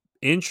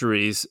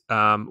injuries,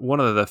 one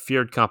of the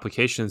feared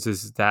complications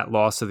is that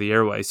loss of the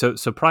airway. So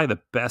probably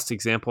the best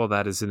example of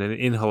that is in an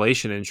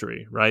inhalation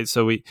injury, right?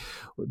 So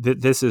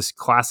this is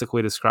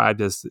classically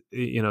described as,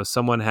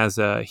 someone has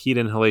a heat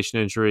inhalation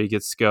injury,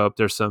 gets scoped,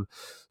 there's some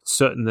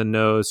soot in the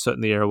nose, soot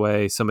in the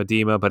airway, some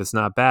edema, but it's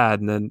not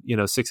bad. And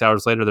then, 6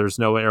 hours later, there's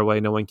no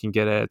airway, no one can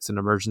get it. It's an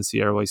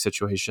emergency airway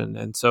situation.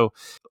 And so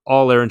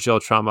all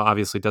laryngeal trauma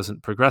obviously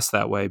doesn't progress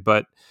that way,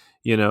 but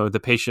the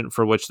patient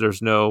for which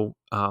there's no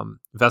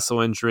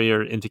vessel injury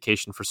or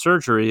indication for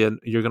surgery, and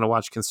you're going to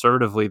watch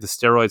conservatively, the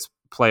steroids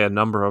play a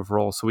number of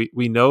roles. So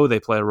we know they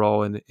play a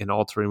role in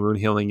altering wound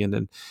healing in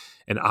an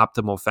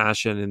optimal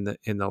fashion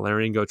in the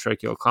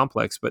laryngotracheal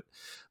complex,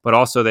 but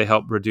also they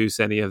help reduce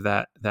any of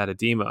that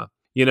edema.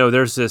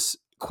 There's this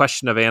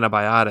question of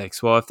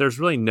antibiotics. Well, if there's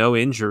really no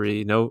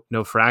injury,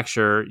 no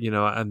fracture,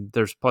 and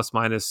there's plus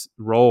minus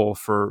role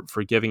for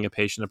giving a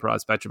patient a broad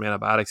spectrum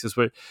antibiotics, as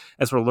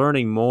we're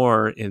learning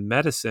more in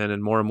medicine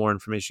and more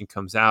information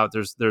comes out,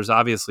 there's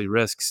obviously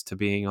risks to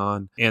being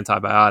on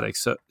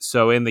antibiotics.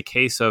 So in the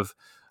case of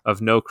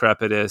no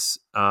crepitus,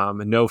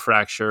 no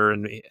fracture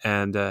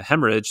and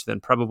hemorrhage, then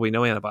probably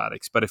no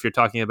antibiotics. But if you're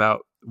talking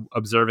about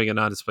observing a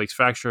non-displaced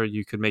fracture,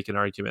 you could make an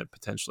argument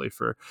potentially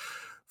for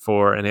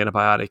an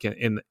antibiotic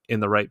in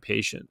the right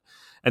patient.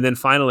 And then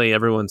finally,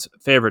 everyone's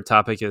favorite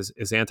topic is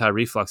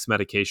anti-reflux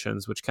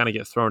medications, which kind of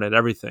get thrown at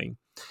everything.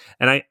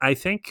 And I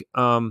think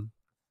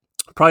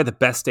probably the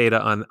best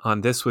data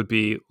on this would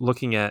be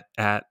looking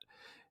at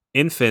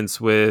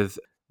infants with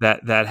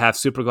that have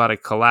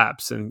supraglottic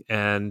collapse,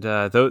 and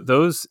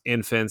those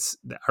infants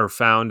are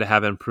found to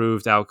have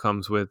improved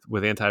outcomes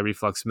with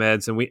anti-reflux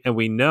meds, and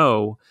we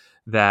know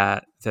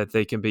that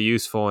they can be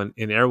useful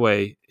in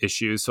airway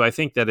issues. So I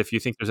think that if you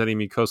think there's any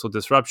mucosal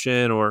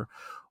disruption, or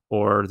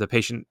the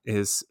patient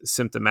is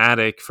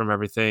symptomatic from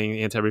everything,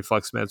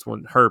 anti-reflux meds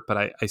wouldn't hurt. But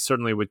I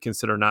certainly would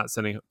consider not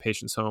sending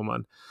patients home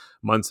on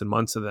months and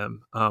months of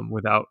them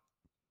without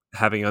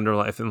having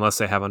underlying, unless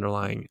they have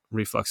underlying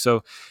reflux.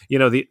 So,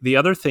 the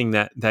other thing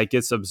that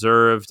gets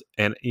observed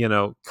and,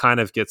 kind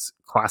of gets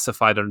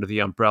classified under the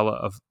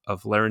umbrella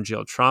of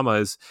laryngeal trauma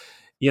is,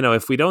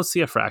 if we don't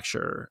see a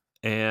fracture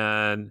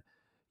and,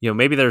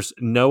 maybe there's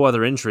no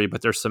other injury,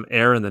 but there's some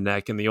air in the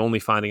neck and the only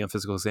finding on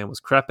physical exam was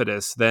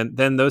crepitus,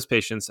 then those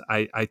patients,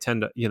 I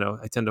tend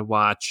to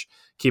watch,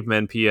 keep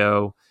them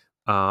NPO,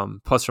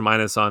 plus or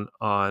minus on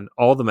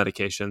all the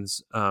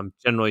medications.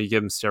 Generally, you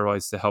give them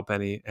steroids to help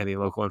any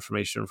local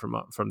inflammation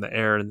from the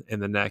air in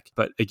the neck.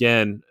 But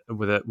again,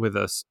 with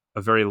a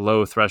very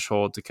low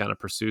threshold to kind of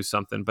pursue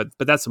something. But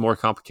that's a more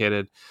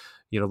complicated,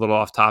 a little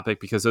off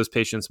topic, because those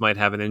patients might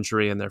have an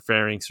injury in their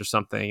pharynx or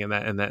something, and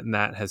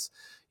that has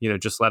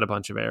just let a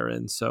bunch of air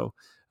in. So,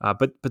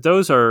 but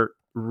those are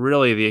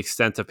really the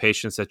extent of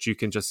patients that you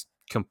can just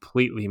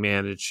completely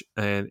manage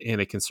in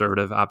a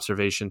conservative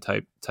observation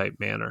type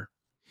manner.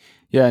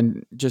 Yeah,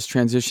 and just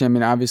transition. I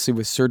mean, obviously,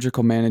 with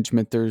surgical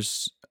management,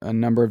 there's a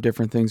number of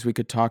different things we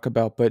could talk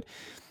about, but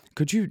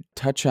could you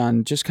touch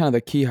on just kind of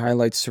the key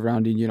highlights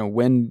surrounding,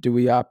 when do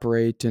we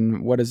operate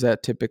and what does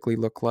that typically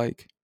look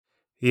like?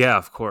 Yeah,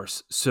 of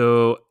course.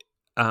 So,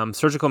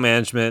 surgical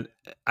management,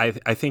 I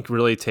think,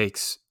 really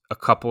takes a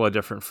couple of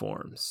different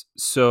forms.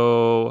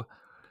 So,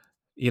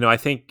 I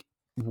think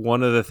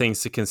one of the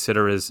things to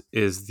consider is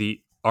the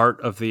art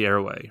of the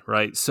airway,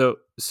 right? So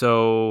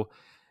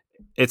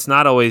it's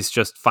not always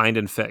just find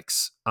and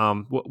fix.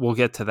 We'll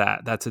get to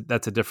that.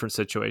 That's a different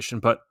situation.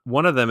 But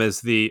one of them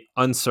is the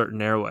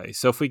uncertain airway.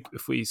 So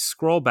if we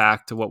scroll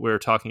back to what we were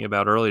talking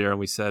about earlier, and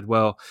we said,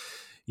 well,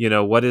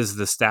 what is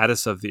the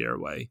status of the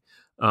airway?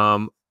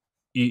 Um,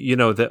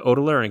 the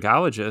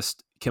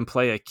otolaryngologist can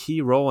play a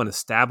key role in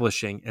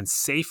establishing and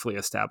safely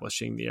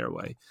establishing the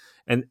airway.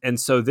 And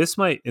so this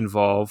might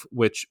involve,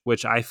 which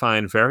I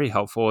find very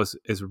helpful,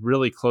 is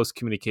really close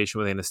communication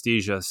with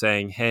anesthesia,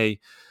 saying, hey,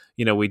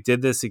 we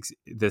did this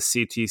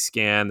CT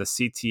scan, the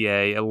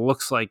CTA. It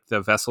looks like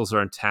the vessels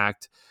are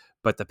intact,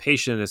 but the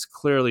patient is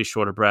clearly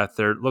short of breath.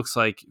 There looks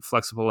like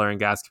flexible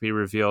laryngoscopy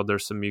revealed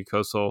there's some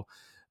mucosal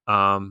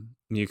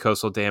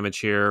damage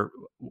here.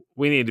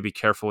 We need to be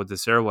careful with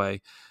this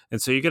airway.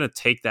 And so you're going to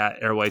take that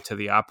airway to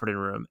the operating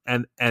room.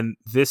 And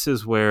this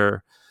is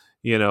where,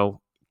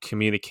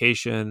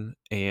 communication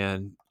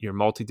and your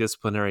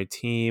multidisciplinary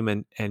team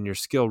and your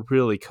skill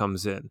really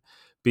comes in,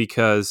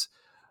 because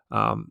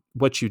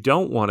what you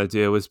don't want to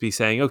do is be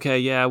saying, okay,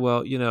 yeah,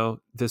 well,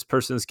 this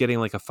person's getting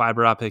like a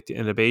fiber optic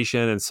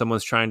intubation and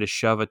someone's trying to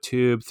shove a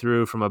tube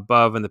through from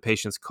above and the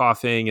patient's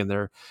coughing and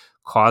they're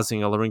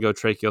causing a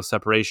laryngotracheal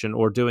separation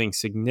or doing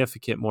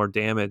significant more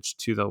damage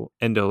to the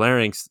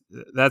endolarynx.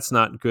 That's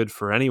not good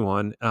for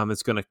anyone.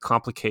 It's going to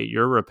complicate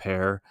your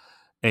repair,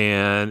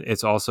 and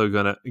it's also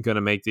going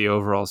to make the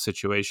overall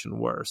situation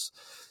worse.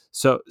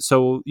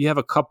 So you have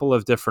a couple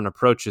of different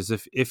approaches.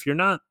 If you're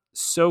not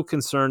so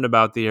concerned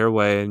about the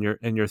airway and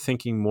you're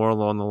thinking more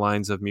along the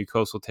lines of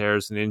mucosal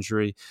tears and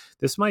injury,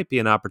 this might be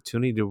an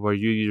opportunity where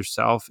you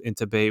yourself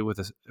intubate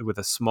with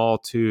a small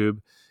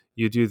tube.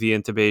 You do the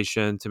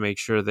intubation to make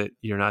sure that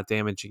you're not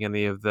damaging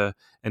any of the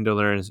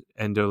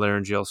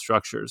endolaryngeal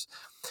structures.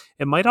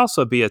 It might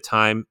also be a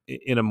time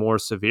in a more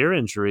severe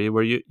injury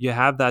where you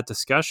have that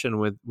discussion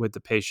with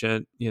the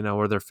patient,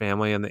 or their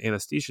family and the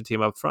anesthesia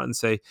team up front, and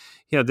say,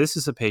 this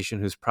is a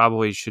patient who's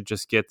probably should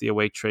just get the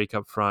awake trach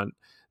up front.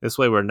 This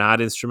way, we're not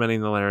instrumenting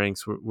the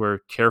larynx. We're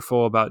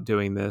careful about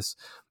doing this.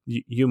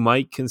 You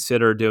might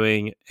consider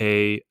doing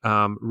a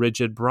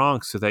rigid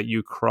bronch so that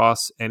you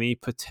cross any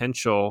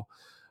potential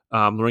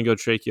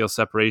laryngotracheal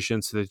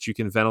separation so that you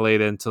can ventilate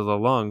into the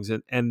lungs.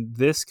 And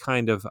this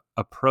kind of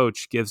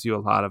approach gives you a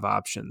lot of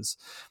options.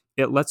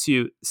 It lets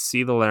you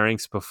see the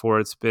larynx before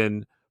it's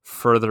been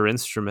further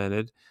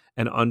instrumented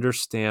and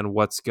understand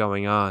what's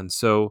going on.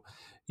 So,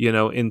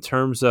 in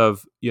terms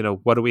of,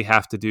 what do we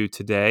have to do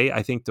today?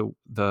 I think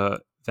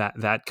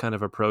that kind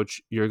of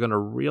approach, you're going to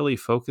really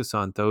focus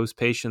on those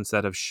patients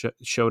that have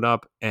showed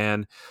up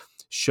and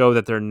show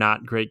that they're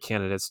not great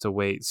candidates to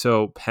wait.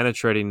 So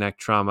penetrating neck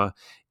trauma,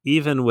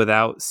 even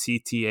without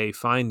CTA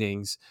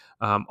findings,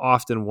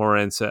 often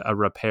warrants a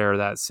repair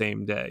that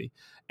same day.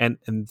 And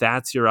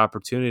that's your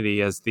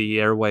opportunity as the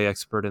airway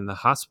expert in the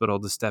hospital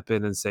to step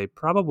in and say,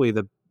 probably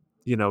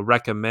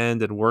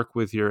recommend and work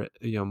with your,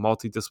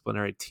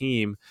 multidisciplinary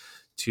team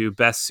to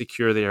best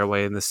secure the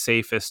airway in the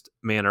safest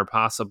manner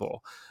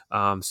possible.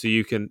 So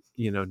you can,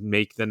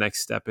 make the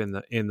next step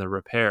in the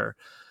repair.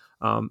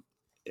 Um,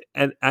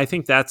 and I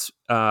think that's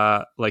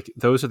like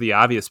those are the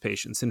obvious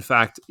patients. In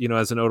fact,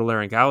 as an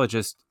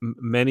otolaryngologist,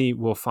 many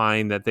will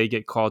find that they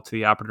get called to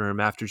the operating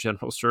room after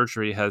general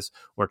surgery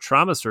or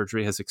trauma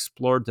surgery has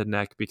explored the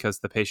neck because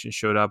the patient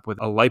showed up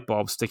with a light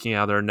bulb sticking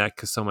out of their neck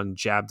because someone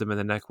jabbed them in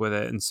the neck with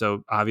it. And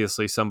so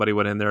obviously somebody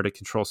went in there to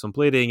control some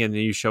bleeding, and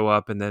then you show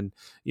up, and then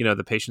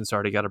the patient's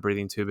already got a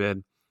breathing tube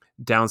in.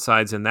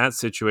 Downsides in that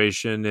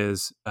situation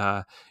is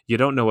you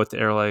don't know what the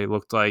airway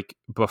looked like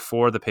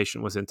before the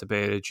patient was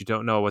intubated. You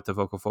don't know what the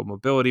vocal fold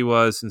mobility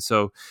was. And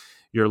so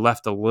you're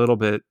left a little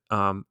bit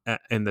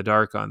in the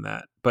dark on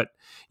that. But,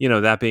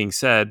 that being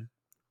said,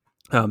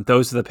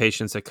 those are the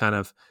patients that kind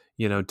of,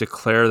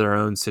 declare their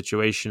own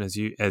situation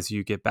as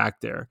you get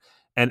back there.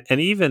 And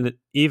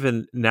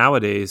even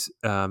nowadays,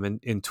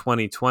 in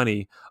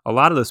 2020, a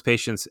lot of those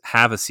patients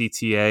have a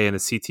CTA and a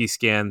CT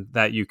scan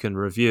that you can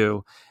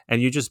review,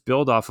 and you just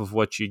build off of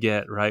what you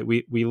get, right?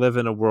 We live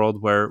in a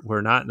world where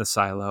we're not in a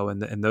silo,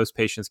 and those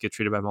patients get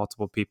treated by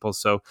multiple people.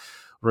 So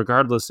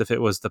regardless if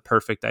it was the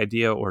perfect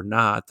idea or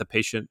not, the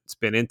patient's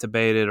been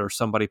intubated or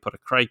somebody put a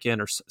crike in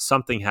or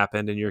something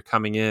happened and you're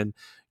coming in,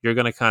 you're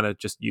going to kind of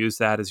just use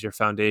that as your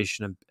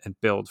foundation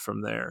and build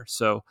from there.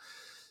 So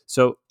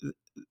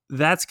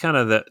that's kind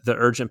of the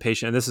urgent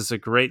patient. And this is a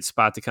great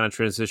spot to kind of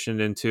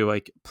transition into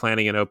like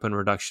planning an open,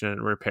 reduction,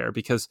 and repair,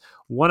 because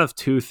one of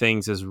two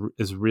things is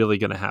really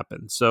going to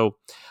happen. So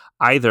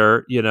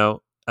either,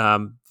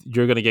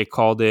 you're going to get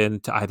called in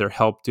to either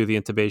help do the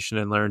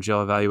intubation and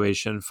laryngeal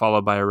evaluation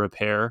followed by a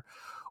repair,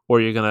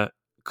 or you're going to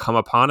come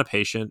upon a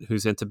patient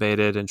who's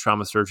intubated and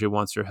trauma surgery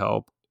wants your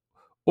help.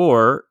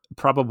 Or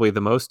probably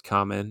the most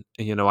common,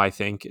 I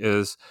think,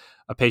 is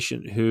a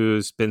patient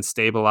who's been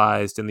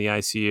stabilized in the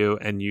ICU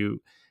and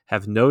you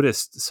have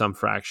noticed some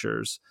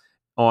fractures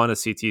on a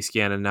CT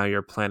scan, and now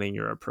you're planning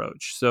your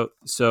approach.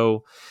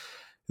 So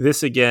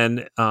this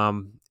again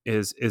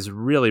is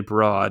really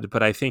broad,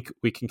 but I think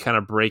we can kind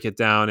of break it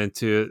down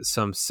into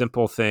some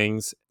simple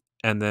things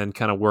and then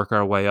kind of work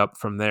our way up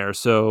from there.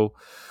 So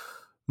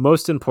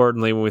most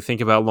importantly, when we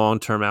think about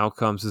long-term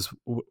outcomes, is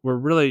we're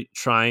really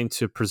trying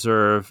to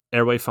preserve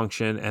airway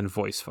function and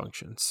voice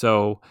function.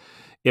 So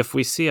if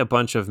we see a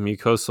bunch of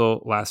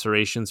mucosal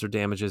lacerations or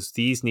damages,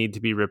 these need to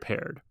be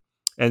repaired.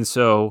 And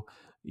so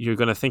you're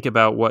going to think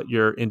about what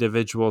your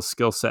individual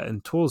skill set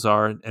and tools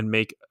are, and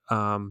make,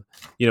 and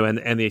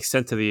the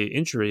extent of the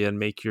injury, and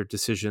make your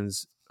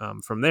decisions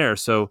from there.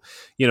 So,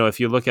 if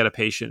you look at a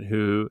patient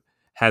who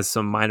has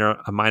a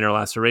minor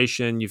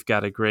laceration, you've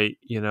got a great,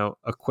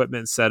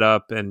 equipment set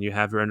up, and you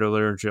have your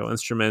endolaryngeal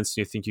instruments, and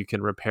you think you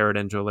can repair it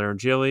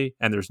endolaryngeally,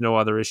 and there's no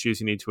other issues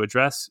you need to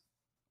address,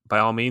 by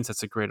all means,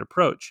 that's a great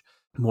approach.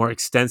 More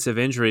extensive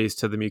injuries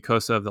to the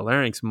mucosa of the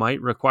larynx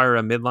might require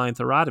a midline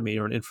thoracotomy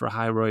or an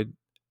infrahyoid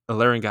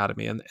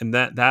laryngotomy, and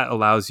that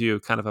allows you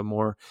kind of a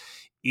more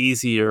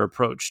easier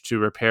approach to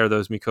repair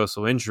those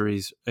mucosal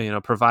injuries,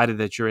 provided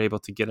that you're able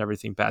to get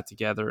everything back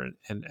together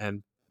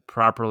and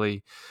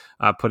properly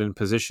put in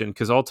position.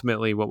 Because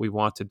ultimately what we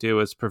want to do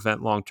is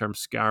prevent long-term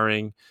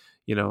scarring,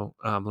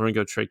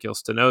 laryngotracheal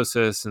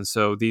stenosis. And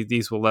so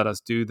these will let us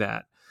do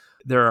that.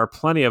 There are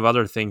plenty of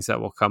other things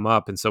that will come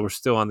up. And so we're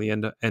still on the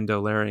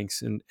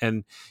endolarynx,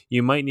 and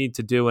you might need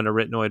to do an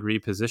arytenoid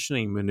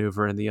repositioning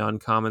maneuver in the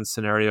uncommon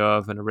scenario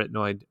of an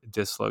arytenoid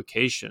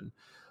dislocation.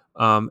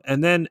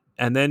 And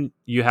then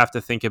you have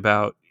to think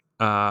about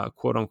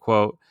quote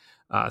unquote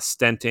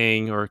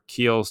stenting or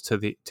keels to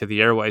the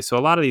airway. So a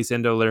lot of these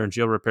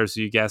endolaryngeal repairs,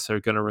 you guess, are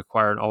going to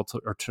require an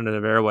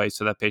alternative airway.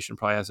 So that patient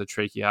probably has a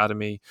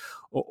tracheotomy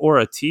or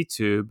a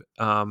T-tube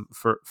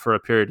for a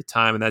period of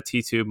time, and that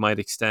T-tube might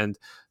extend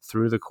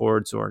through the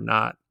cords or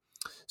not.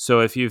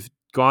 So if you've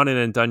gone in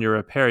and done your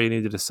repair, you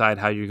need to decide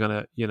how you're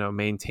going to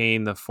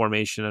maintain the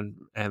formation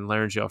and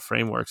laryngeal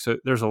framework. So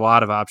there's a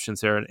lot of options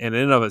there, and in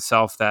and of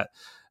itself, that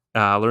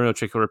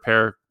laryngotracheal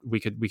repair, we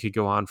could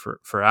go on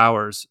for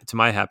hours, to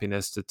my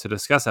happiness, to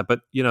discuss that.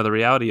 But the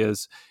reality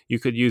is, you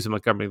could use a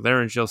Montgomery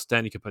laryngeal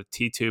stent. You could put a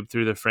T-tube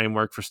through the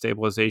framework for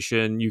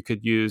stabilization. You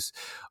could use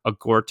a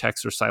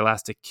Gore-Tex or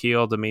Silastic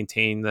keel to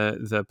maintain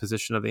the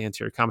position of the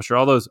anterior commissure.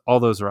 All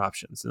those are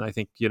options. And I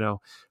think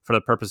for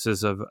the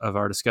purposes of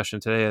our discussion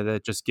today,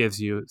 that just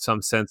gives you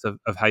some sense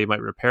of how you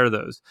might repair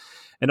those.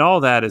 And all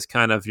that is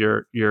kind of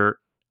your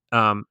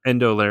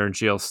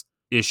endolaryngeal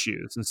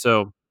issues. And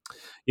so,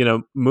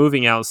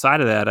 moving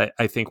outside of that,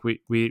 I think we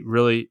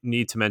really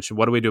need to mention,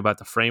 what do we do about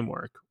the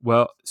framework?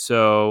 Well,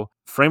 so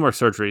framework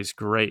surgery is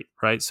great,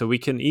 right? So we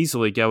can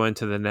easily go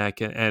into the neck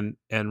and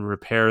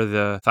repair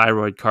the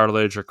thyroid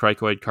cartilage or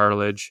cricoid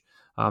cartilage,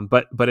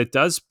 but it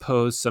does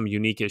pose some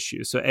unique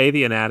issues. So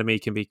the anatomy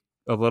can be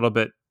a little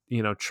bit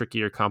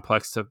tricky or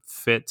complex to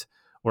fit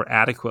or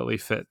adequately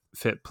fit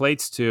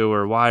plates to,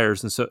 or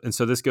wires, and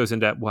so this goes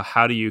into, well,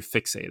 how do you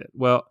fixate it?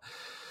 Well,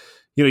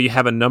 you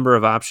have a number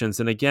of options.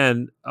 And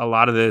again, a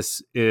lot of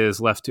this is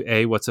left to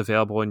A, what's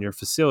available in your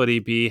facility,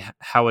 B,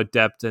 how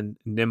adept and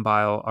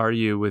nimble are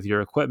you with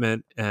your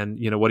equipment, and,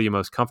 what are you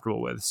most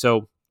comfortable with?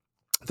 So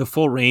the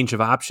full range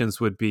of options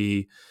would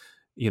be,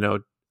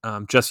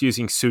 just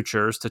using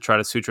sutures to try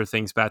to suture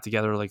things back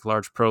together, like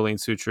large Prolene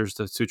sutures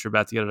to suture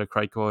back together the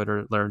cricoid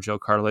or laryngeal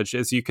cartilage.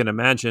 As you can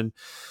imagine,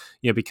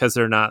 because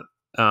they're not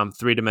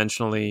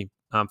three-dimensionally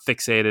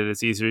fixated,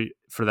 it's easier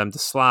for them to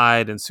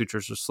slide, and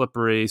sutures are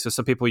slippery. So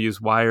some people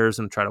use wires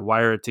and try to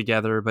wire it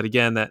together. But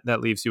again,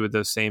 that leaves you with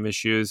those same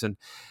issues, and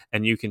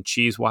you can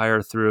cheese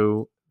wire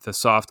through the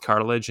soft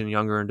cartilage in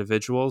younger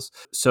individuals.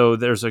 So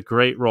there's a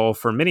great role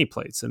for mini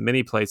plates, and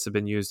mini plates have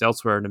been used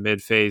elsewhere in the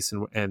midface,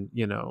 and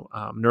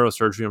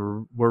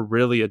neurosurgery. We're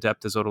really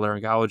adept as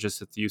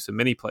otolaryngologists at the use of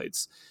mini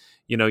plates.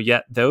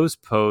 Yet those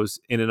pose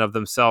in and of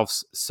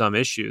themselves some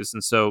issues,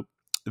 and so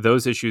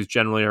those issues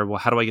generally are, well,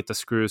 how do I get the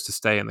screws to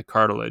stay in the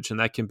cartilage? And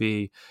that can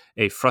be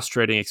a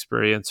frustrating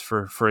experience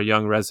for a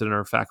young resident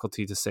or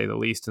faculty, to say the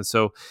least. And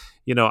so,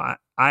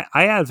 I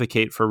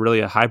advocate for really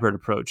a hybrid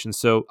approach. And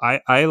so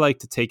I like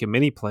to take a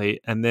mini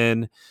plate, and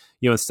then,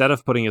 instead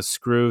of putting a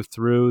screw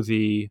through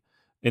the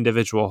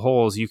individual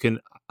holes, you can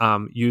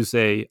use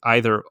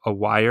either a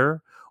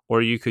wire,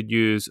 or you could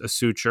use a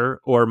suture,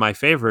 or my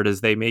favorite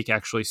is they make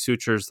actually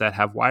sutures that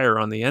have wire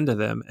on the end of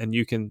them, and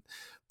you can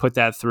put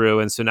that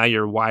through. And so now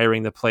you're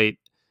wiring the plate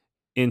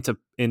into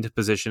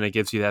position. It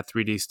gives you that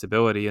 3D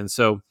stability. And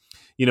so,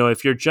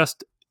 if you're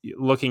just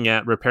looking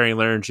at repairing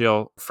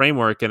laryngeal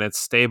framework and it's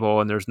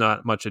stable and there's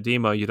not much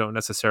edema, you don't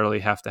necessarily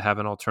have to have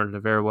an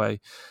alternative airway,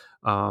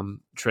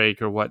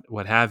 trach or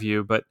what have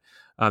you. But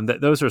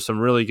those are some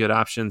really good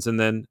options. And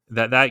then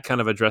that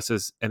kind of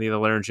addresses any of the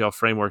laryngeal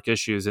framework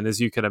issues. And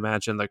as you can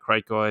imagine, the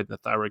cricoid, the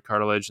thyroid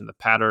cartilage, and the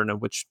pattern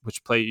of which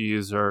plate you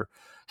use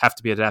have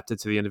to be adapted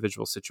to the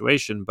individual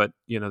situation. But,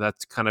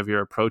 that's kind of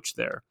your approach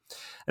there.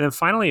 And then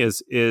finally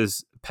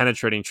is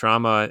penetrating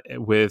trauma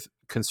with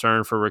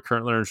concern for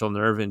recurrent laryngeal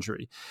nerve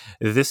injury.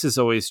 This is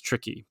always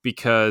tricky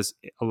because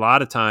a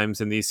lot of times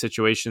in these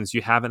situations,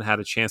 you haven't had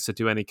a chance to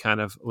do any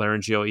kind of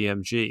laryngeal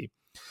EMG.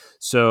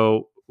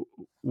 So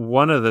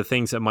one of the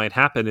things that might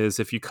happen is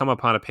if you come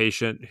upon a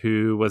patient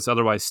who was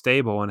otherwise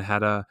stable and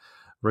had a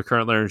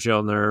recurrent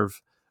laryngeal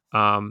nerve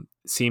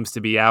seems to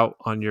be out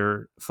on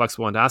your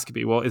flexible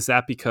endoscopy. Well, is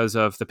that because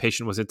of the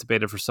patient was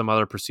intubated for some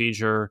other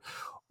procedure,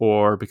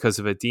 or because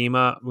of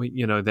edema?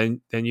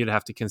 Then you'd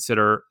have to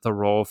consider the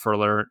role for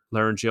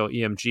laryngeal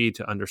EMG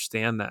to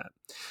understand that.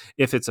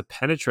 If it's a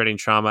penetrating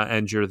trauma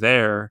and you're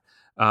there,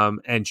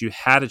 and you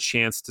had a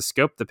chance to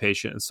scope the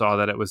patient and saw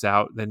that it was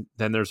out, then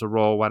there's a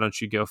role. Why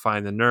don't you go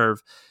find the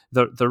nerve?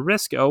 The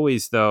risk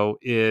always, though,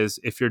 is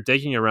if you're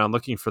digging around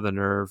looking for the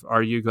nerve,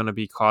 are you going to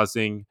be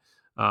causing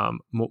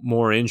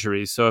more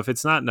injuries? So if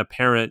it's not an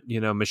apparent,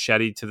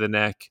 machete to the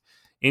neck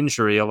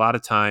injury, a lot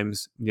of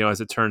times, as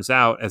it turns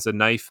out, as a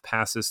knife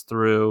passes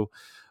through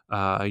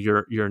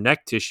your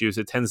neck tissues,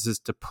 it tends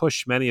to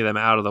push many of them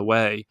out of the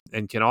way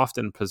and can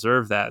often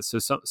preserve that. So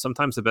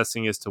sometimes the best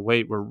thing is to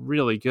wait. We're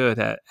really good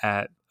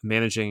at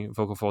managing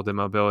vocal fold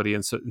immobility.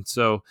 And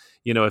so,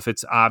 if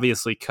it's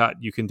obviously cut,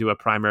 you can do a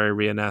primary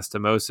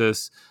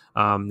reanastomosis.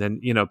 Then,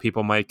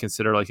 people might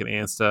consider like an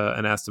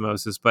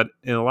anastomosis, but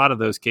in a lot of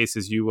those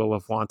cases, you will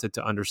have wanted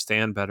to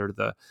understand better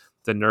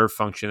the nerve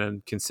function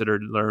and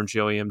considered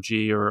laryngeal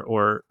EMG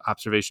or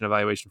observation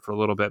evaluation for a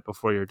little bit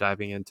before you're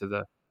diving into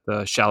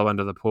the shallow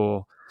end of the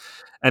pool.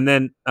 And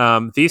then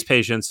these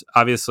patients,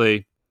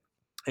 obviously,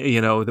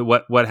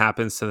 what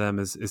happens to them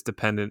is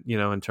dependent,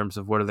 in terms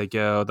of where do they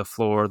go, the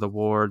floor, the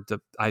ward, the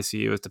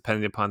ICU is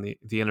dependent upon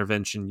the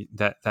intervention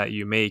that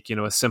you make.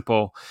 A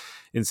simple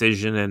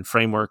incision and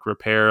framework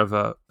repair of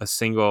a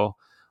single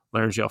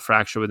laryngeal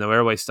fracture with no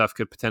airway stuff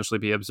could potentially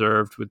be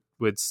observed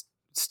with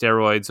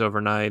steroids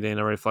overnight,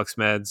 anti-reflux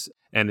meds,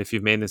 and if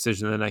you've made an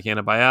incision, then like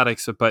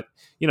antibiotics. But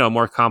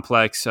more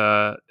complex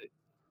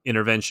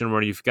intervention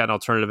where you've got an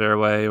alternative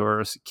airway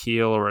or a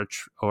keel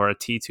or a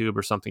T tube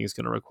or something is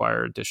going to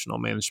require additional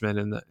management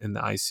in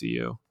the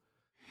ICU.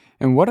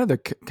 And what are the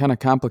kind of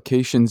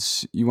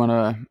complications you want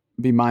to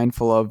be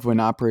mindful of when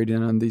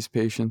operating on these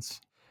patients?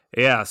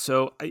 Yeah,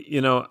 so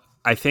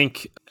I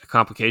think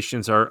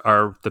complications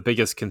are the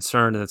biggest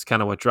concern, and it's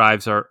kind of what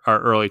drives our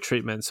early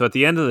treatment. So at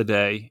the end of the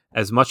day,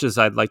 as much as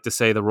I'd like to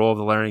say the role of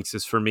the larynx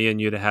is for me and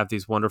you to have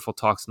these wonderful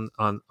talks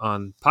on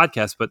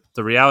podcasts, but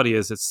the reality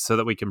is it's so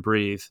that we can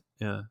breathe,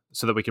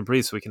 so we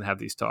can have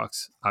these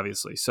talks,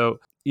 obviously. So,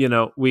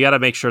 we got to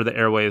make sure the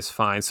airway is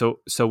fine.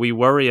 So we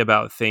worry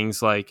about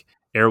things like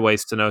airway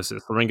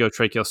stenosis,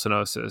 laryngotracheal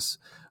stenosis,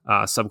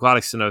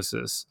 subglottic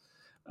stenosis,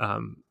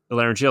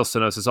 laryngeal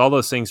stenosis. All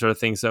those things are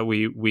things that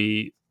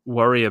we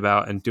worry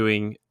about and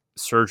doing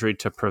surgery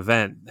to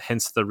prevent.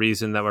 Hence the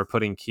reason that we're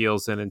putting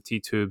keels in and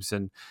T-tubes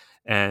and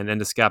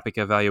endoscopic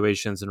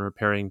evaluations and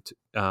repairing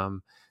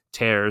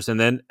tears. And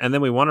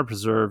then we want to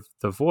preserve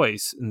the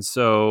voice. And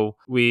so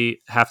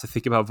we have to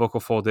think about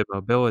vocal fold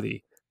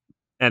immobility.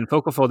 And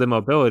focal fold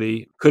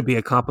immobility could be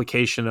a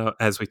complication,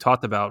 as we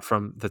talked about,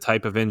 from the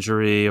type of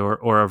injury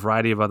or a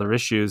variety of other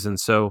issues. And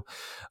so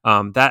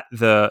that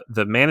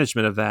the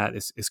management of that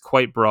is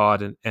quite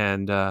broad,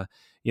 and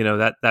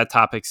that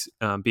topic's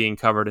being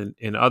covered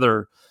in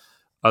other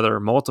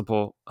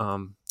multiple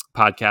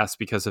podcast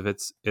because of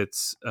its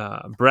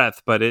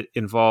breadth, but it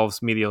involves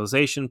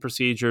medialization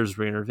procedures,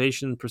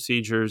 reinnervation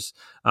procedures,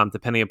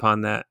 depending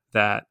upon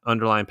that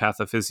underlying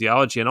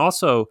pathophysiology, and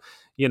also,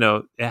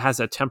 it has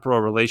a temporal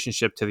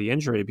relationship to the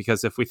injury,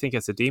 because if we think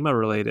it's edema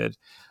related,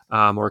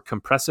 or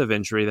compressive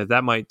injury,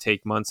 that might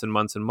take months and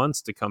months and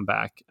months to come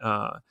back.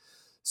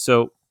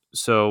 So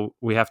so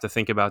we have to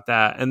think about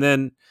that. And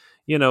then,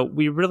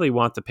 we really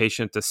want the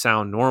patient to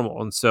sound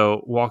normal. And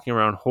so walking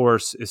around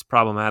hoarse is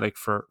problematic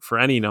for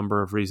any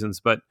number of reasons.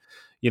 But,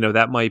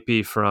 that might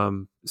be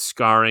from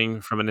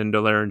scarring from an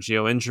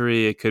endolaryngeal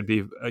injury. It could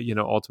be,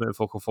 ultimate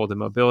vocal fold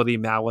immobility,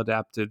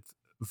 maladaptive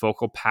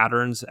vocal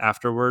patterns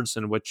afterwards,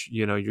 in which,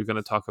 you're going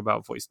to talk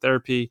about voice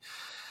therapy.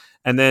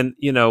 And then,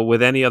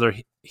 with any other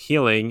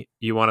healing,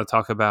 you want to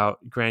talk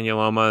about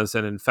granulomas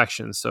and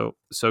infections. So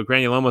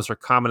granulomas are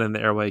common in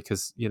the airway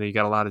because, you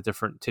got a lot of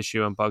different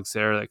tissue and bugs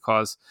there that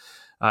cause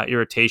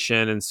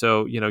irritation. And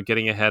so,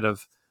 getting ahead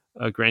of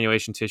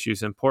granulation tissue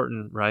is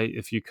important, right?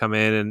 If you come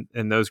in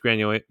and those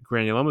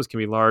granulomas can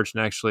be large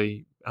and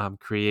actually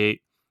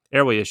create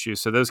airway issues.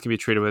 So those can be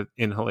treated with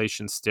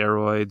inhalation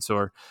steroids,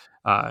 or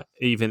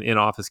even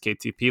in-office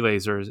KTP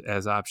lasers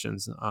as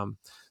options.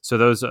 So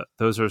those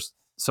are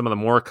some of the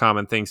more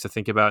common things to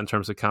think about in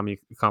terms of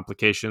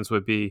complications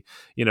would be,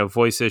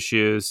 voice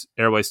issues,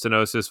 airway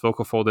stenosis,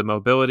 vocal fold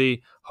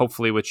immobility,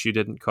 hopefully which you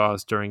didn't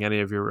cause during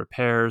any of your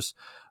repairs,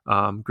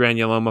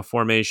 granuloma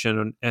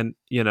formation. And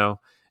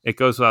it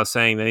goes without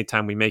saying that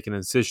anytime we make an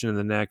incision in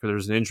the neck or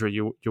there's an injury,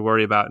 you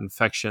worry about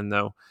infection,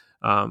 though.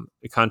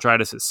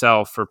 Chondritis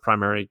itself for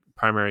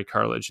primary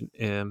cartilage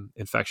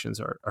infections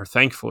are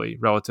thankfully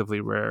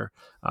relatively rare,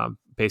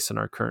 based on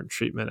our current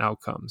treatment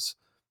outcomes.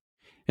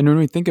 And when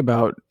we think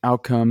about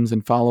outcomes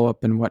and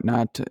follow-up and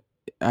whatnot,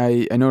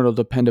 I know it'll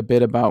depend a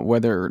bit about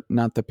whether or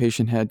not the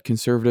patient had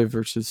conservative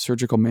versus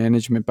surgical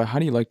management, but how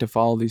do you like to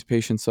follow these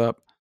patients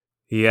up?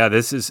 Yeah,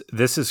 this is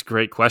a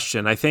great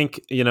question. I think,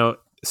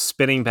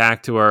 spinning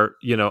back to our,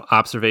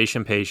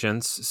 observation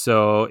patients.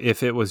 So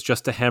if it was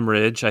just a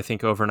hemorrhage, I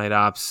think overnight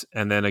ops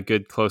and then a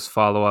good close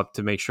follow up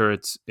to make sure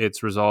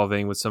it's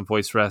resolving with some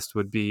voice rest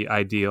would be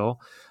ideal.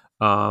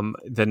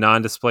 The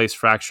non-displaced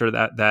fracture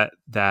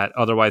that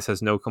otherwise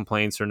has no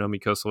complaints or no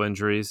mucosal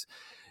injuries,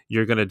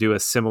 you're going to do a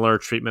similar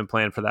treatment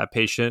plan for that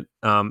patient.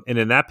 And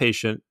in that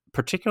patient,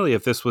 particularly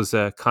if this was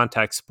a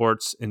contact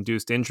sports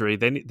induced injury,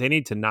 they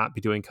need to not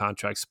be doing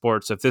contact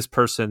sports. If this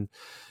person,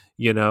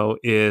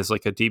 is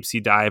like a deep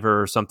sea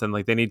diver or something,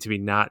 like they need to be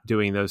not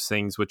doing those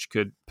things, which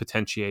could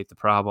potentiate the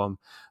problem.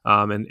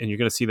 And you're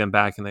going to see them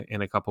back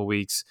in a couple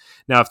weeks.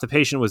 Now, if the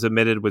patient was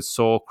admitted with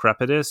sole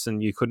crepitus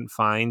and you couldn't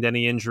find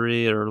any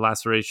injury or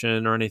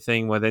laceration or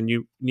anything, well, then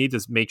you need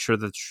to make sure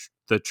that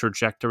the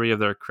trajectory of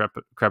their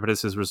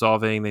crepitus is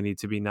resolving. They need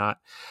to be not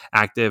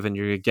active. And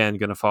you're, again,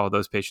 going to follow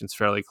those patients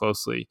fairly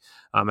closely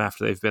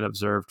after they've been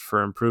observed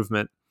for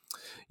improvement.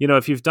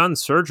 If you've done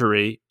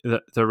surgery,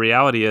 the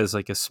reality is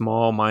like a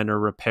small minor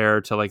repair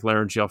to like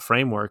laryngeal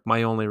framework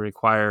might only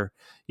require,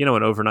 an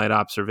overnight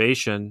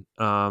observation,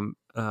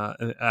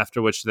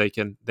 after which they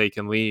can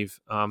leave.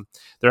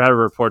 There are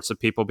reports of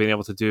people being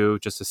able to do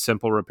just a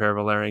simple repair of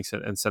a larynx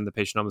and send the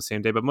patient on the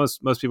same day. But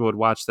most people would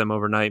watch them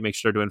overnight, make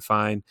sure they're doing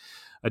fine,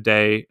 a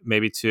day,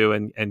 maybe two,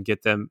 and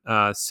get them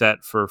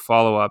set for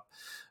follow up.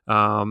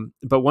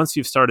 But once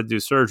you've started to do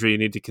surgery, you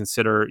need to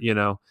consider,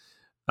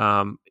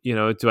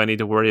 do I need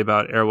to worry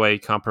about airway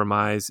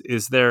compromise?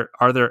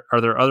 Are there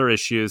other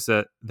issues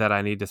that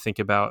I need to think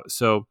about?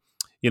 So,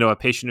 a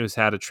patient who's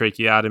had a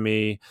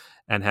tracheotomy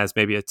and has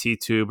maybe a T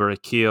tube or a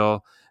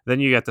keel, then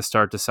you get to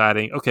start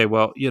deciding, okay,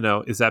 well,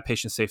 is that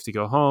patient safe to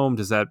go home?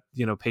 Does that,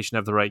 patient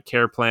have the right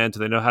care plan? Do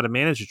they know how to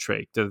manage a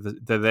trach?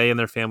 Do they and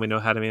their family know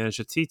how to manage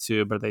a T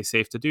tube? Are they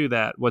safe to do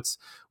that? What's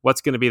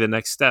going to be the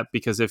next step?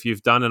 Because if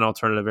you've done an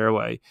alternative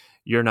airway,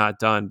 you're not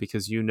done,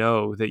 because you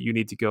know that you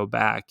need to go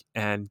back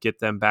and get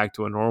them back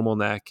to a normal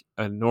neck,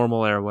 a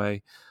normal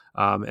airway,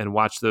 and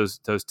watch those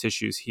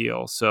tissues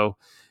heal. So,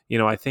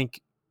 I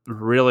think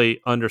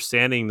really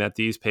understanding that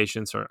these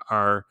patients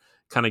are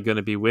kind of going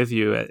to be with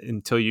you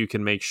until you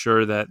can make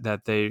sure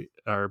that they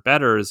are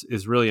better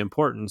is really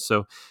important.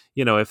 So,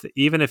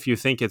 even if you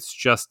think it's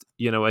just,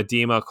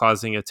 edema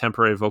causing a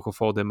temporary vocal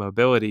fold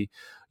immobility,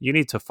 you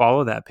need to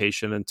follow that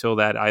patient until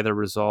that either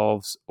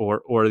resolves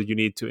or you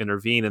need to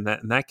intervene. And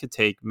that could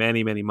take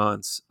many, many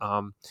months.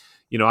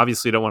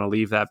 Obviously you don't want to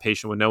leave that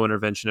patient with no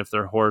intervention. If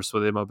they're hoarse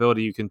with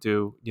immobility, you can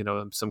do,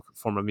 some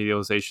form of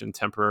medialization,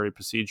 temporary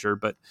procedure,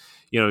 but,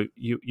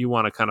 you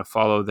want to kind of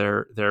follow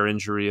their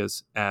injury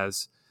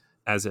as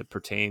it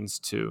pertains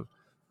to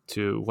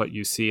what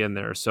you see in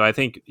there. So I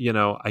think,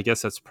 I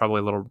guess that's probably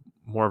a little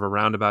more of a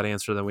roundabout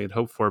answer than we had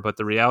hoped for, but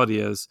the reality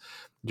is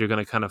you're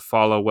going to kind of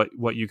follow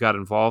what you got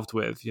involved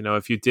with.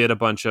 If you did a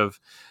bunch of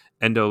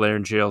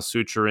endolaryngeal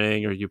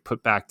suturing, or you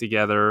put back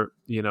together,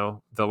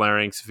 the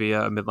larynx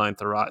via a midline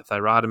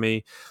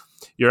thyrotomy,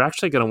 you're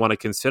actually going to want to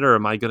consider,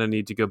 am I going to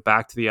need to go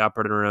back to the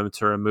operating room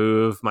to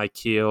remove my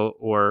keel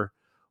or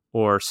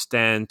or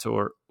stent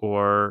or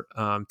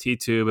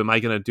T-tube? Am I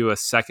going to do a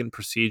second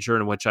procedure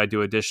in which I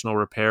do additional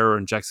repair or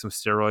inject some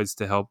steroids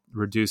to help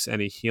reduce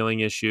any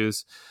healing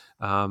issues?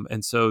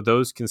 And so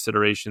those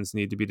considerations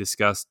need to be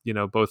discussed,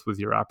 both with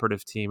your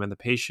operative team and the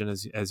patient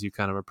as you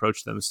kind of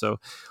approach them. So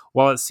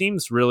while it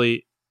seems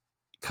really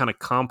kind of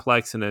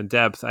complex and in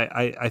depth,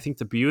 I think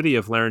the beauty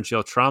of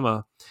laryngeal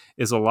trauma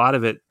is a lot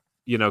of it,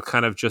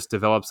 kind of just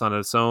develops on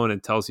its own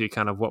and tells you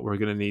kind of what we're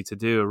going to need to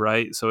do,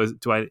 right? So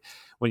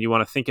when you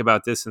want to think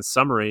about this in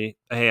summary,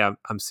 hey,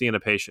 I'm seeing a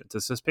patient.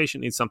 Does this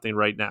patient need something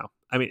right now?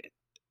 I mean,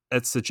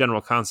 that's the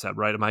general concept,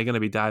 right? Am I going to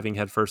be diving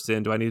headfirst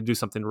in? Do I need to do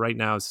something right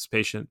now? Is this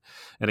patient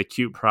an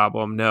acute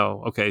problem?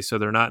 No. Okay, so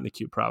they're not an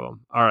acute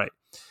problem. All right.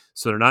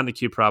 So they're not an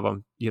acute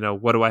problem.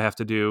 What do I have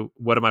to do?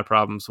 What are my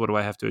problems? What do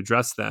I have to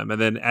address them?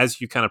 And then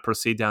as you kind of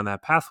proceed down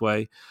that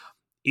pathway,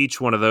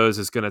 each one of those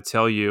is going to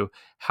tell you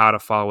how to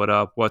follow it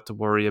up, what to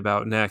worry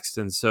about next.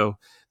 And so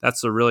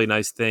that's a really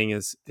nice thing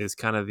is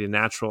kind of the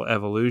natural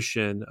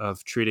evolution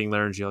of treating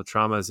laryngeal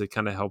trauma as it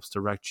kind of helps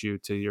direct you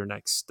to your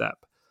next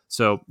step.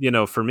 So,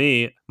 for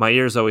me, my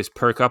ears always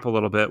perk up a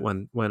little bit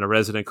when a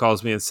resident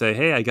calls me and say,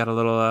 "Hey, I got a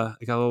little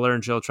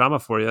laryngeal trauma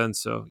for you." And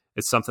so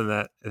it's something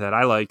that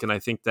I like, and I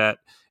think that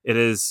it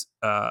is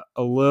a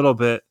little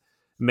bit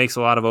makes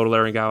a lot of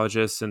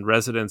otolaryngologists and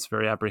residents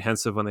very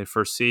apprehensive when they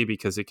first see,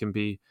 because it can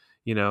be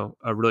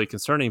really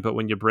concerning. But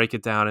when you break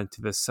it down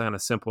into this kind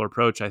of simpler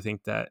approach, I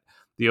think that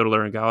the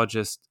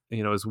otolaryngologist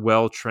is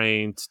well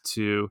trained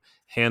to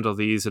handle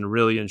these and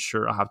really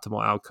ensure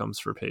optimal outcomes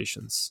for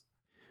patients.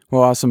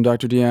 Well, awesome,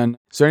 Dr. Deon.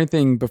 Is there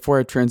anything before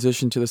I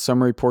transition to the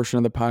summary portion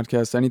of the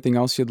podcast, anything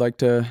else you'd like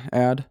to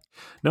add?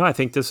 No, I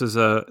think this is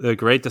a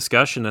great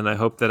discussion, and I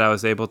hope that I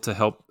was able to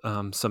help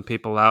some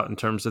people out in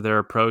terms of their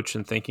approach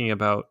and thinking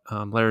about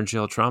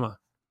laryngeal trauma.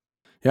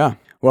 Yeah.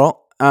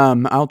 Well,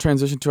 I'll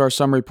transition to our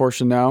summary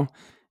portion now.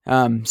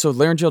 So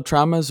laryngeal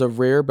trauma is a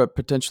rare but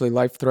potentially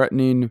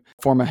life-threatening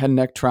form of head and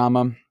neck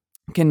trauma.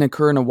 It can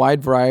occur in a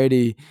wide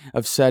variety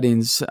of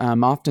settings.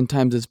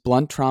 Oftentimes it's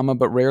blunt trauma,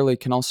 but rarely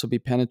can also be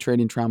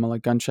penetrating trauma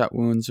like gunshot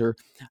wounds or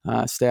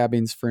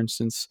stabbings, for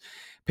instance.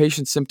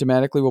 Patients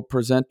symptomatically will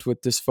present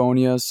with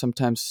dysphonia,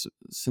 sometimes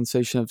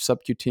sensation of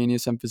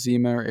subcutaneous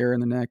emphysema or air in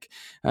the neck,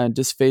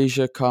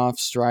 dysphagia, cough,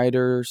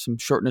 stridor, some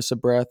shortness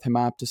of breath,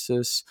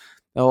 hemoptysis.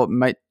 They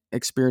might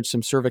experience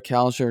some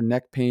cervicalgia or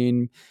neck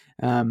pain.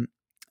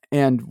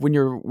 And when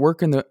you're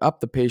working up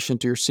the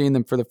patient or you're seeing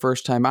them for the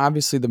first time,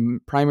 obviously the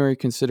primary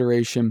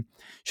consideration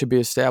should be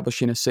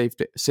establishing a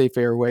safe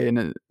airway,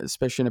 and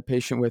especially in a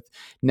patient with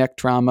neck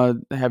trauma,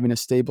 having a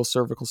stable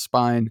cervical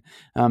spine,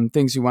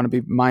 things you want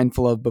to be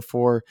mindful of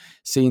before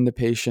seeing the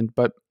patient.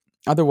 But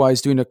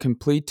otherwise, doing a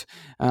complete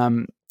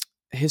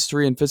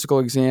history and physical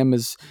exam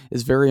is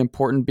very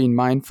important, being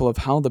mindful of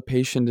how the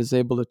patient is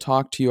able to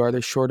talk to you. Are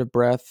they short of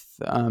breath,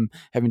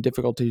 having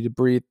difficulty to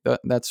breathe,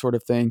 that sort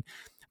of thing.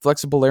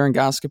 Flexible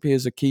laryngoscopy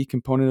is a key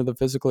component of the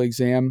physical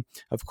exam,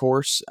 of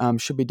course.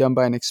 Should be done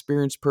by an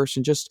experienced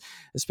person, just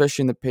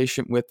especially in the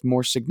patient with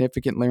more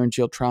significant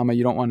laryngeal trauma.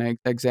 You don't want to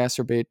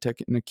exacerbate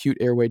an acute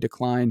airway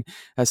decline.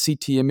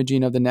 CT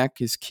imaging of the neck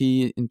is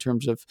key in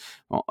terms of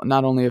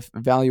not only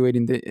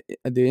evaluating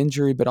the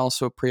injury, but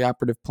also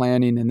preoperative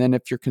planning. And then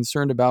if you're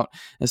concerned about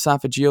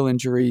esophageal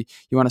injury,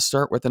 you want to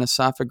start with an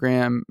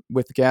esophagram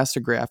with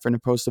gastrograph and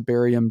opposed to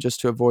barium,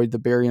 just to avoid the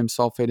barium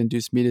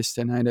sulfate-induced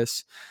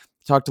mediastinitis.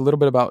 Talked a little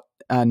bit about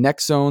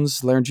neck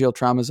zones. Laryngeal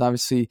trauma is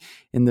obviously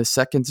in the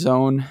second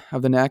zone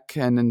of the neck.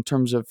 And in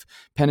terms of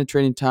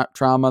penetrating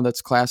trauma,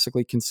 that's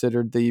classically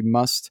considered the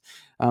must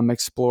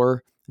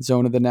explore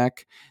zone of the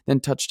neck. Then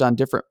touched on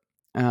different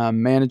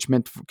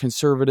management,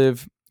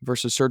 conservative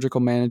versus surgical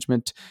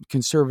management.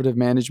 Conservative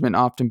management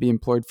often be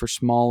employed for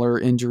smaller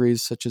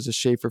injuries, such as a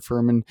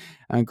Schaefer-Furman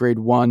grade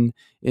 1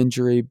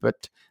 injury,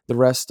 but the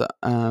rest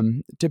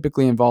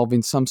typically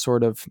involving some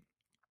sort of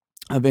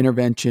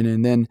intervention.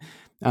 And then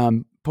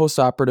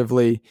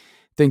post-operatively,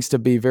 things to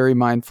be very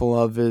mindful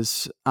of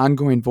is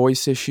ongoing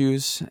voice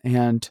issues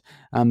and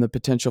the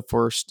potential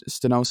for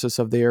stenosis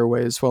of the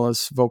airway, as well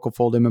as vocal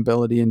fold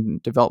immobility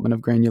and development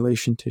of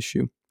granulation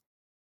tissue.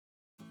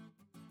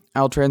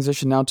 I'll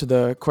transition now to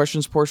the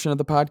questions portion of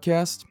the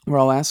podcast, where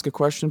I'll ask a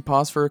question,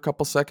 pause for a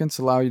couple seconds,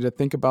 allow you to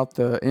think about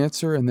the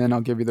answer, and then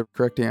I'll give you the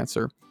correct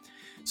answer.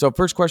 So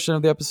first question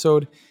of the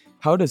episode: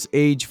 how does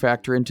age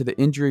factor into the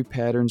injury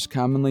patterns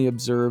commonly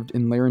observed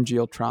in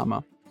laryngeal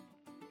trauma?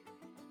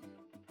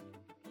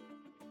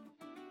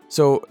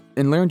 So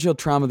in laryngeal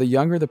trauma, the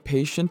younger the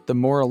patient, the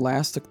more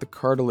elastic the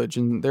cartilage,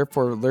 and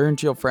therefore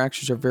laryngeal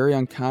fractures are very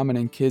uncommon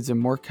in kids and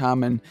more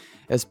common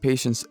as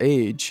patients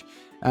age,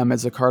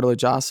 as the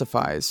cartilage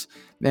ossifies.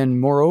 And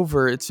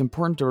moreover, it's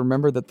important to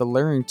remember that the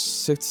larynx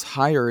sits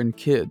higher in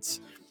kids,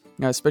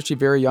 especially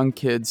very young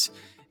kids,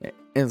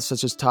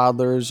 such as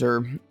toddlers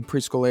or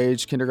preschool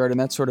age, kindergarten,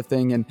 that sort of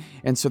thing.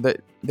 And so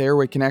that the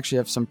airway can actually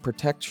have some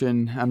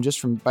protection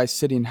just by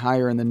sitting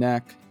higher in the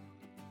neck.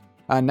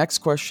 Next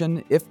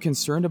question: if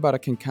concerned about a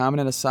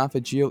concomitant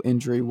esophageal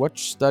injury, what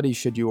study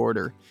should you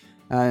order?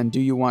 And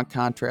do you want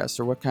contrast,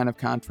 or what kind of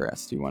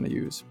contrast do you want to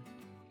use?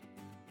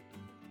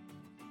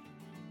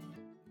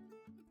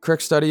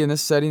 Correct study in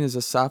this setting is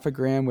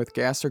esophagram with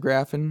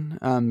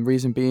gastrographin.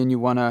 Reason being, you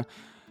want to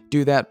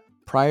do that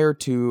prior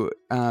to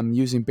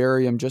using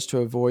barium, just to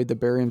avoid the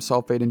barium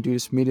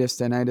sulfate-induced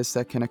mediastinitis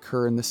that can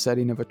occur in the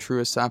setting of a true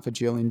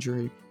esophageal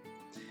injury.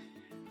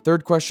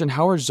 Third question,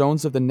 how are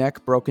zones of the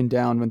neck broken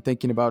down when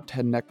thinking about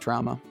head and neck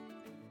trauma?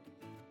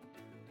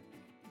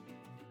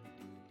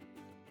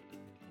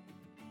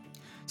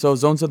 So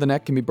zones of the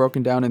neck can be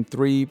broken down in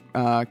three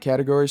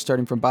categories,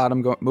 starting from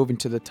bottom, moving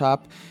to the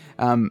top.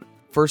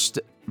 First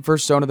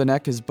zone of the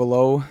neck is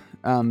below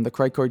the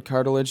cricoid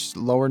cartilage,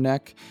 lower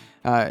neck.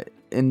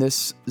 In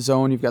this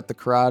zone, you've got the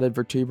carotid,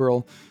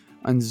 vertebral,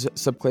 and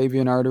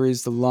subclavian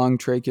arteries, the lung,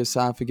 trachea,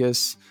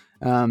 esophagus,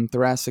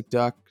 thoracic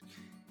duct,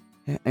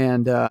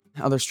 and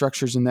other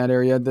structures in that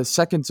area. The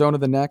second zone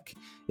of the neck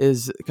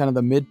is kind of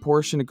the mid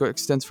portion. It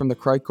extends from the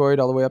cricoid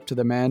all the way up to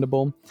the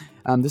mandible.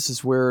 This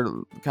is where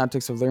the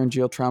context of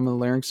laryngeal trauma, the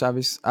larynx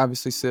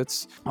obviously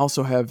sits.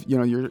 Also have,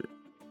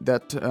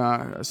 that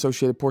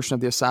associated portion of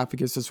the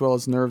esophagus, as well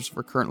as nerves,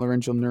 recurrent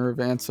laryngeal nerve,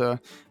 ansa,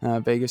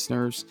 vagus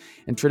nerves.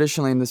 And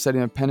traditionally in the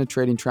setting of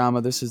penetrating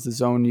trauma, this is the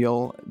zone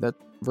that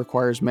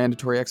requires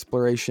mandatory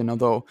exploration,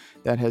 although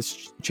that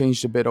has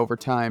changed a bit over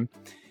time.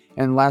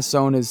 And last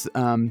zone is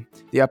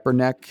the upper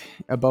neck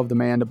above the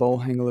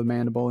mandible, angle of the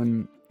mandible,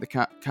 and the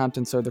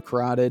contents are the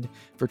carotid,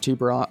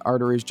 vertebral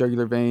arteries,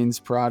 jugular veins,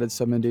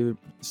 parotid,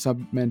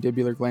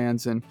 submandibular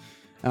glands, and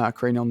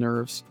cranial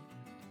nerves.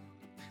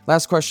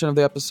 Last question of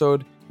the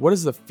episode, what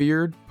is the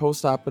feared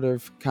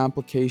postoperative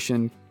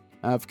complication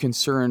of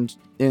concern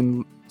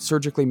in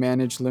surgically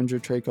managed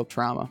laryngotracheal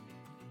trauma?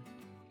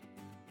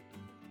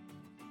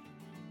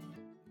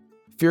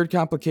 Feared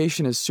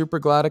complication is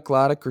supraglottic,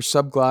 glottic, or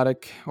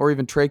subglottic, or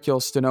even tracheal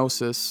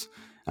stenosis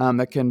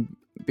that can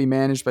be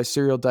managed by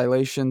serial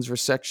dilations,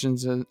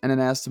 resections, and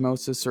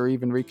anastomosis, or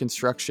even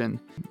reconstruction,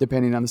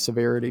 depending on the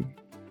severity.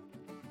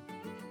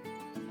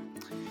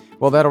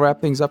 Well, that'll wrap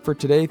things up for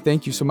today.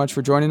 Thank you so much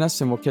for joining us,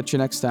 and we'll catch you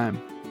next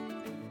time.